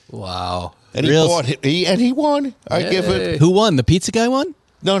fuck. Wow. And he won. I give it. Who won? The pizza guy won?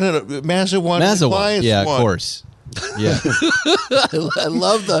 No. Mazza won. Mazza The won. clients Yeah, won. of course. Yeah. I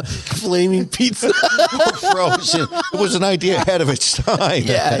love the flaming pizza. Frozen. It was an idea ahead of its time.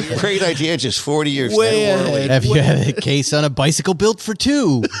 Yeah. Great idea, just 40 years Way too early. ahead. Have you had a case on a bicycle built for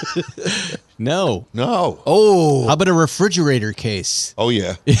two? No. No. Oh. How about a refrigerator case? Oh,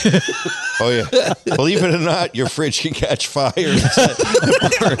 yeah. Oh, yeah. Believe it or not, your fridge can catch fire and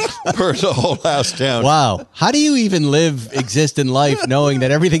burn the whole house down. Wow. How do you even exist in life knowing that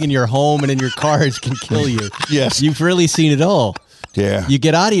everything in your home and in your cars can kill you? Yes. You've really seen it all. Yeah. You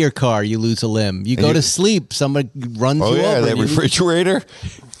get out of your car, you lose a limb. You go to sleep, somebody runs you over. Oh, yeah, that refrigerator.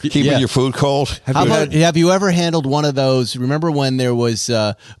 Keeping your food cold. Have you ever handled one of those? Remember when there was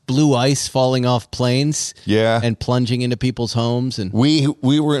blue ice falling off planes? Yeah. And plunging into people's homes? And We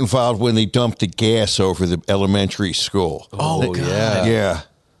were involved when they dumped the gas over the elementary school. Oh, God. yeah. Yeah.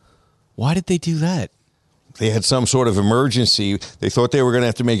 Why did they do that? They had some sort of emergency. They thought they were going to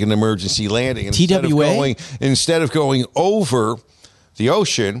have to make an emergency landing. And TWA? Instead of going over the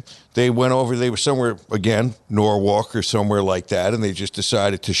ocean, they went over, they were somewhere, again, Norwalk or somewhere like that, and they just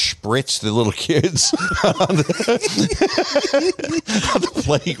decided to spritz the little kids on the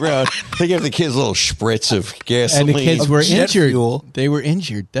playground. They gave the kids a little spritz of gasoline. And the kids were jet injured. fuel. They were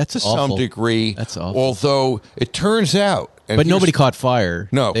injured. That's to awful. some degree. That's awful. Although it turns out. But nobody caught fire.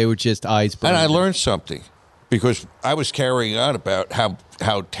 No. They were just eyes burned. And I learned something because I was carrying on about how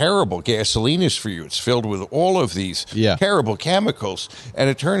terrible gasoline is for you. It's filled with all of these terrible chemicals. And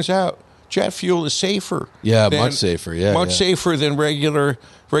it turns out jet fuel is safer. Yeah, much safer. Yeah, much safer than regular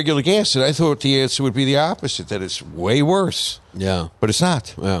gas. And I thought the answer would be the opposite, that it's way worse. Yeah. But it's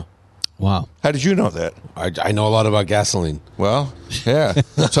not. Yeah. Wow. How did you know that? I know a lot about gasoline. Well, yeah.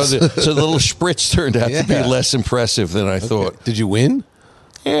 So the little spritz turned out to be less impressive than I thought. Did you win?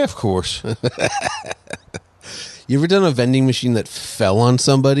 Yeah, of course. You ever done a vending machine that fell on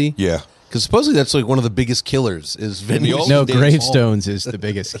somebody? Yeah. Because supposedly that's like one of the biggest killers is vending machines. No, gravestones is the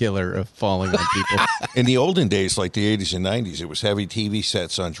biggest killer of falling on people. In the olden days, like the 80s and 90s, it was heavy TV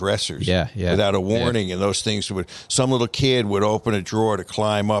sets on dressers. Yeah. Without a warning. And those things some little kid would open a drawer to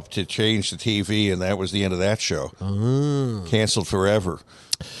climb up to change the TV, and that was the end of that show. Oh. Canceled forever.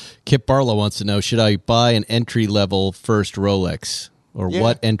 Kip Barlow wants to know, should I buy an entry-level first Rolex? Or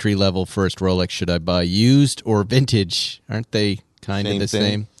what entry-level first Rolex should I buy? Used or vintage? Aren't they kind of the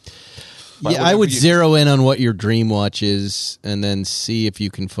same? Yeah, I would zero in on what your dream watch is and then see if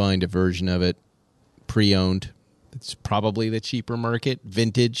you can find a version of it pre-owned. It's probably the cheaper market.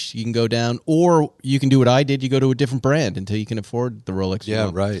 Vintage, you can go down. Or you can do what I did. You go to a different brand until you can afford the Rolex.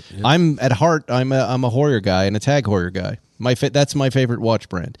 Yeah, right. Yeah. I'm at heart, I'm a Heuer guy and a Tag Heuer guy. That's my favorite watch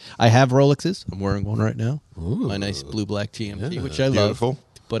brand. I have Rolexes. I'm wearing one right now. Ooh. My nice blue black GMT, which I Beautiful. love.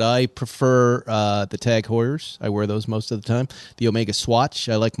 But I prefer the Tag Heuers. I wear those most of the time. The Omega Swatch.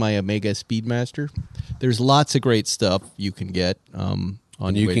 I like my Omega Speedmaster. There's lots of great stuff you can get on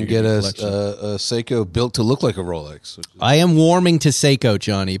And you can get a Seiko built to look like a Rolex. I am warming to Seiko,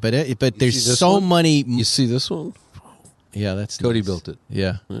 Johnny, but there's so many. You see this one? Yeah, that's Cody nice. built it.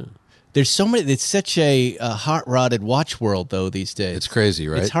 Yeah. There's so many. It's such a hot-rodded watch world, though, these days. It's crazy,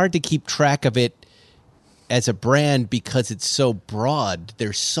 right? It's hard to keep track of it as a brand because it's so broad.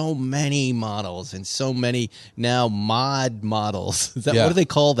 There's so many models and so many now mod models. What do they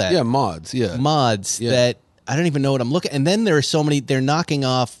call that? Yeah, mods. Yeah, mods that I don't even know what I'm looking. And then there are so many. They're knocking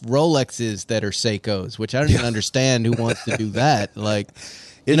off Rolexes that are Seikos, which I don't even understand who wants to do that. Like,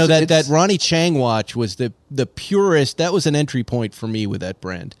 that Ronnie Chang watch was the purest. That was an entry point for me with that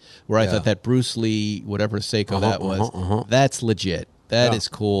brand, where I thought that Bruce Lee, whatever Seiko that was, that's legit. That is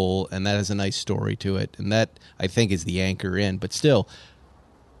cool, and that has a nice story to it, and that I think is the anchor in. But still,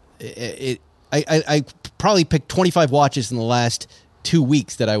 I probably picked 25 watches in the last 2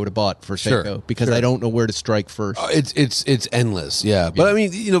 weeks that I would have bought for Seiko because I don't know where to strike first. It's endless, But I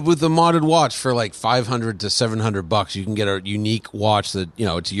mean, with the modded watch for like $500 to $700, you can get a unique watch that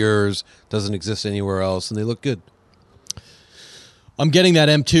it's yours, doesn't exist anywhere else, and they look good. I'm getting that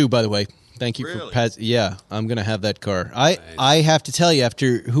M2, by the way. Thank you really? for yeah, I'm going to have that car. I have to tell you,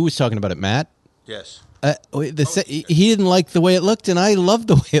 after who was talking about it, Matt? Yes. He didn't like the way it looked, and I loved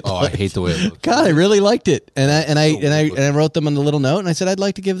the way it looked. I hate the way it looked. God, I really liked it, and I wrote them on the little note, and I said I'd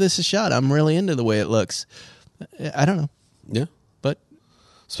like to give this a shot. I'm really into the way it looks. I don't know. Yeah, but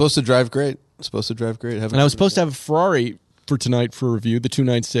supposed to drive great. And I was supposed to have a Ferrari for tonight for review, the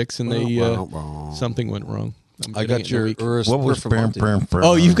 296, and something went wrong. I got your Urus Performante.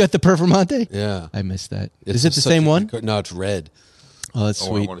 Oh, you've got the Performante? Yeah. I missed that. Is it the same one? No, it's red. Oh, that's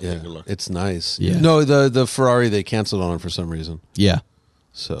sweet. I want to take a look. It's nice. Yeah. No, the Ferrari, they canceled on it for some reason. Yeah.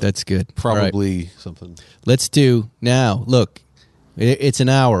 So that's good. Probably something. Let's do now. Look, it's an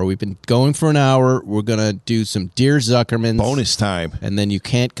hour. We've been going for an hour. We're going to do some Dear Zuckerman. Bonus time. And then you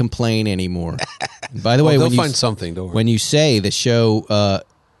can't complain anymore. By the way, they'll find something. Don't worry. When you say the show,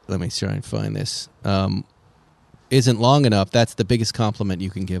 let me try and find this, isn't long enough, that's the biggest compliment you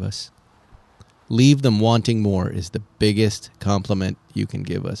can give us. Leave them wanting more is the biggest compliment you can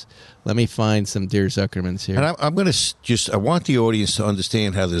give us. Let me find some Dear Zuckermans here. And I'm going to I want the audience to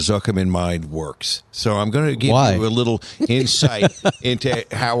understand how the Zuckerman mind works. So I'm going to give you a little insight into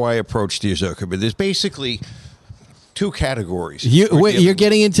how I approach Dear Zuckerman. There's basically two categories. You're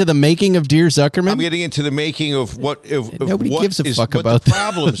getting into the making of Dear Zuckerman? I'm getting into the making of what nobody what gives a is, fuck what about the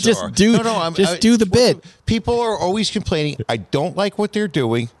problems just are. Do the bit. People are always complaining, I don't like what they're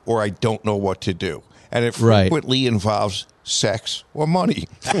doing, or I don't know what to do. And it frequently involves sex or money.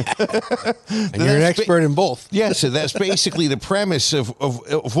 And you're an expert in both. Yes, so that's basically the premise of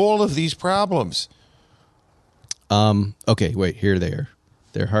all of these problems. Okay, wait, here they are.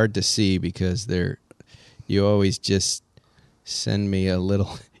 They're hard to see because you always just send me a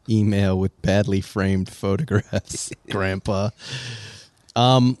little email with badly framed photographs, Grandpa.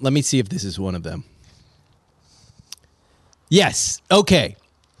 Let me see if this is one of them. Yes. Okay.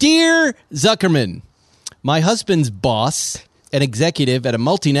 Dear Zuckerman, my husband's boss, an executive at a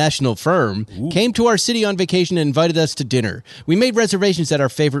multinational firm, came to our city on vacation and invited us to dinner. We made reservations at our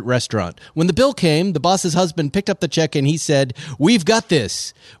favorite restaurant. When the bill came, the boss's husband picked up the check and he said, "We've got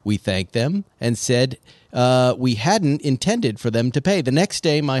this." We thanked them and said we hadn't intended for them to pay. The next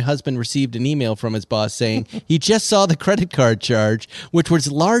day, my husband received an email from his boss saying he just saw the credit card charge, which was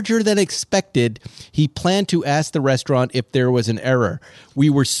larger than expected. He planned to ask the restaurant if there was an error. We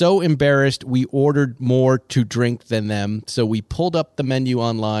were so embarrassed, we ordered more to drink than them, so we pulled up the menu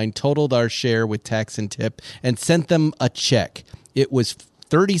online, totaled our share with tax and tip, and sent them a check. It was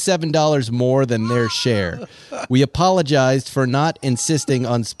 $37 more than their share. We apologized for not insisting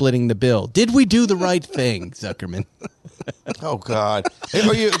on splitting the bill. Did we do the right thing, Zuckerman? Oh, God.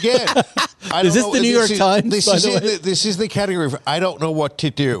 Again, is this the New York Times? This is the category of I don't know what to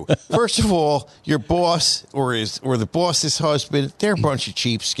do. First of all, your boss or the boss's husband, they're a bunch of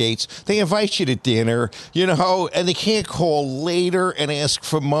cheapskates. They invite you to dinner, and they can't call later and ask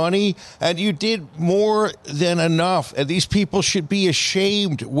for money. And you did more than enough. And these people should be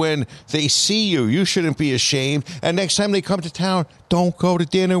ashamed when they see you. You shouldn't be ashamed. And next time they come to town, don't go to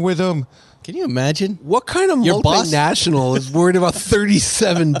dinner with them. Can you imagine? What kind of multinational is worried about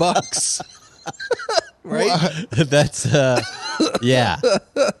 $37? Right? That's, yeah.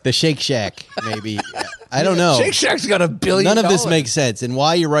 The Shake Shack, maybe. I don't know. Shake Shack's got $1 billion. None of this makes sense. And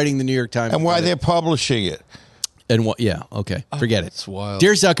why you're writing the New York Times. And why they're publishing it. And what? Yeah, okay. Forget it. It's wild.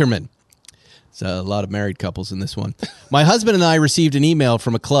 Dear Zuckerman, It's a lot of married couples in this one. My husband and I received an email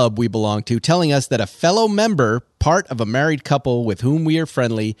from a club we belong to telling us that a fellow member, part of a married couple with whom we are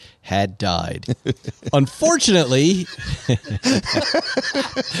friendly, had died. Unfortunately,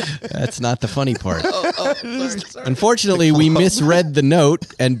 that's not the funny part. Sorry. Unfortunately, we misread the note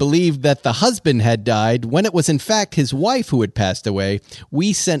and believed that the husband had died when it was in fact his wife who had passed away.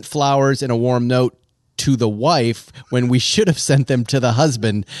 We sent flowers and a warm note to the wife when we should have sent them to the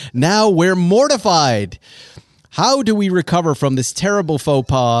husband. Now we're mortified. How do we recover from this terrible faux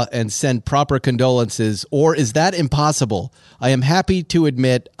pas and send proper condolences, or is that impossible? I am happy to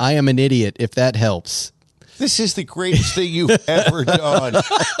admit I am an idiot, if that helps. This is the greatest thing you've ever done.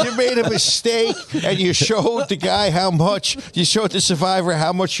 You made a mistake, and you showed the guy you showed the survivor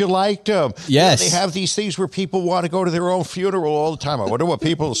how much you liked him. Yes. They have these things where people want to go to their own funeral all the time. I wonder what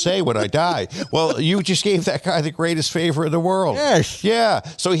people will say when I die. Well, you just gave that guy the greatest favor in the world. Yes. Yeah.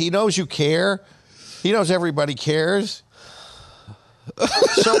 So he knows you care. He knows everybody cares.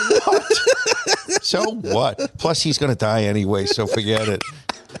 So what? So what? Plus, he's going to die anyway, so forget it.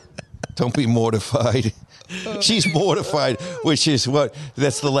 Don't be mortified. She's mortified, which is what?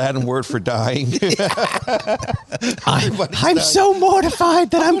 That's the Latin word for dying. I'm so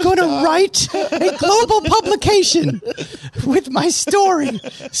mortified that I'm going to write a global publication with my story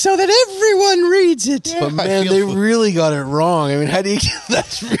so that everyone reads it. Yeah, but man, they really got it wrong. I mean, how do you get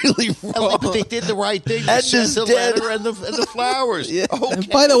that's really wrong? But they did the right thing. They sent the letter and the flowers. Yeah. Okay. And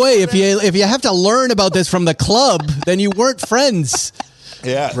by the way, if you have to learn about this from the club, then you weren't friends.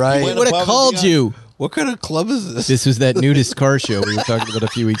 Yeah, right. We would have called you. What kind of club is this? This was that nudist car show we were talking about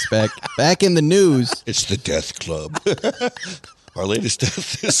a few weeks back. Back in the news. It's the Death Club. Our latest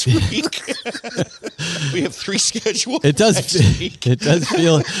death this week. We have 3 scheduled. It does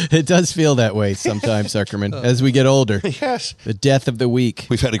feel that way sometimes, Zuckerman, as we get older. Yes. The death of the week.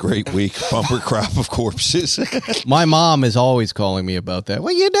 We've had a great week. Bumper crop of corpses. My mom is always calling me about that.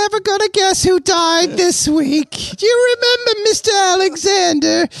 Well, you're never going to guess who died this week. Do you remember Mr.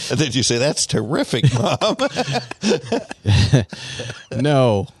 Alexander? And then you say, that's terrific, Mom.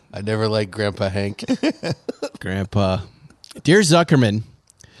 No. I never liked Grandpa Hank. Grandpa. Dear Zuckerman,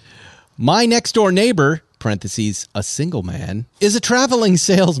 my next door neighbor, parentheses, a single man, is a traveling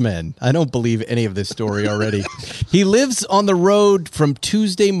salesman. I don't believe any of this story already. He lives on the road from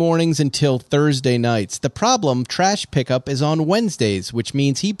Tuesday mornings until Thursday nights. The problem, trash pickup is on Wednesdays, which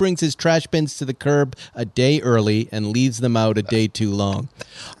means he brings his trash bins to the curb a day early and leaves them out a day too long.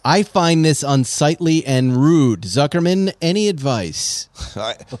 I find this unsightly and rude. Zuckerman, any advice?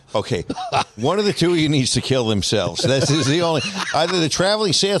 Okay, one of the two of you needs to kill themselves. That is the only. Either the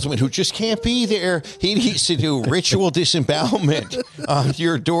traveling salesman who just can't be there, he needs to do ritual disembowelment on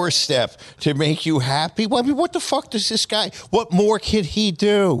your doorstep to make you happy. Well, I mean, what the fuck does this guy? What more can he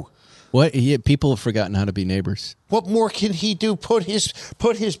do? People have forgotten how to be neighbors. What more can he do? Put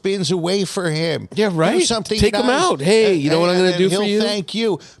his bins away for him. Yeah, right. Do something. Take him out. Hey, you know what I'm going to do for you? Thank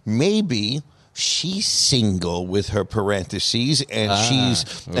you. Maybe she's single with her parentheses, and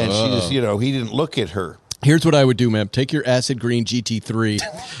she's he didn't look at her. Here's what I would do, ma'am. Take your Acid Green GT3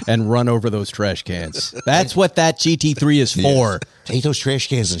 and run over those trash cans. That's what that GT3 is for. Take those trash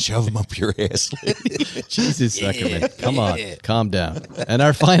cans and shove them up your ass. Jesus, Zuckerman. Come on. Calm down. And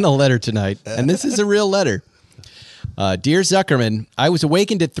our final letter tonight, and this is a real letter. Dear Zuckerman, I was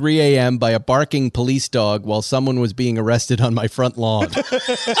awakened at 3 a.m. by a barking police dog while someone was being arrested on my front lawn.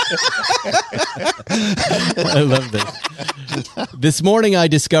 I love this. This morning I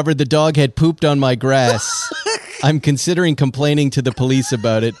discovered the dog had pooped on my grass. I'm considering complaining to the police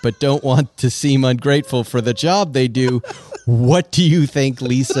about it, but don't want to seem ungrateful for the job they do. What do you think,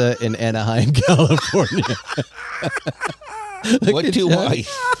 Lisa in Anaheim, California? What do I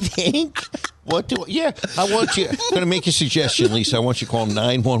think? Yeah, I want you. I'm going to make a suggestion, Lisa. I want you to call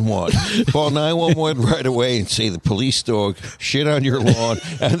 911. Call 911 right away and say the police dog shit on your lawn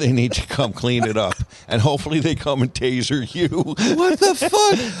and they need to come clean it up. And hopefully they come and taser you. What the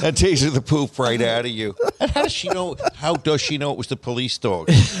fuck? And taser the poop right out of you. And how does she know it was the police dog?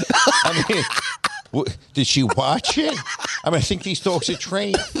 I mean, did she watch it? I mean, I think these dogs are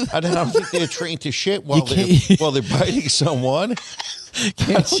trained. I don't think they're trained to shit while they're biting someone.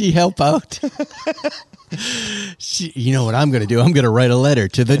 Can't she help out? You know what I'm going to do? I'm going to write a letter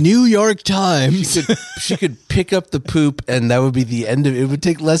to the New York Times. She could pick up the poop, and that would be the end of it. It would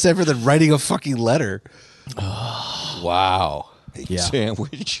take less effort than writing a fucking letter. Oh, wow.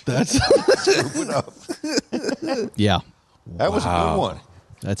 Sandwich. That's up. Yeah. That was a good one.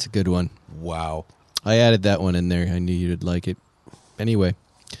 That's a good one. Wow. I added that one in there. I knew you'd like it. Anyway.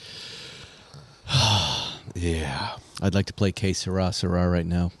 Yeah. I'd like to play Que Sera, Sera right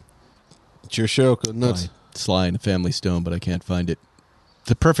now. It's your show. Go nuts. Sly and the Family Stone, but I can't find it.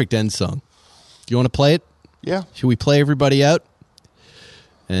 It's a perfect end song. Do you want to play it? Yeah. Should we play everybody out?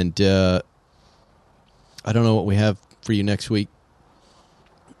 And I don't know what we have for you next week.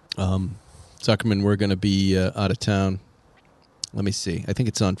 Zuckerman, we're going to be out of town. Let me see. I think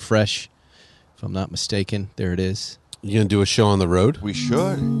it's on Fresh, if I'm not mistaken. There it is. You going to do a show on the road? We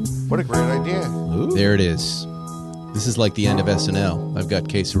should. What a great idea. Ooh. There it is. This is like the end of SNL. I've got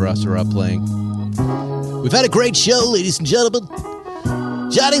Que Sera Sera playing. We've had a great show, ladies and gentlemen.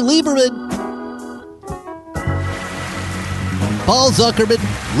 Johnny Lieberman. Paul Zuckerman.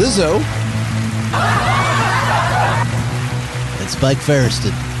 Lizzo. And Spike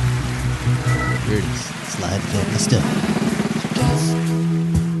Ferriston. Here it is. Slide Family Stone.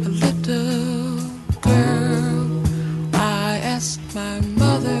 Just a little girl. I asked my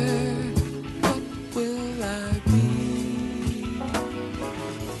mother, what will I be?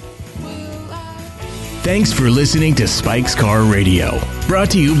 Thanks for listening to Spike's Car Radio, brought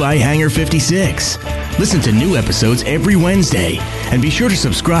to you by Hangar 56. Listen to new episodes every Wednesday, and be sure to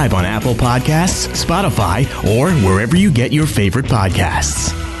subscribe on Apple Podcasts, Spotify, or wherever you get your favorite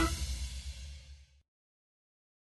podcasts.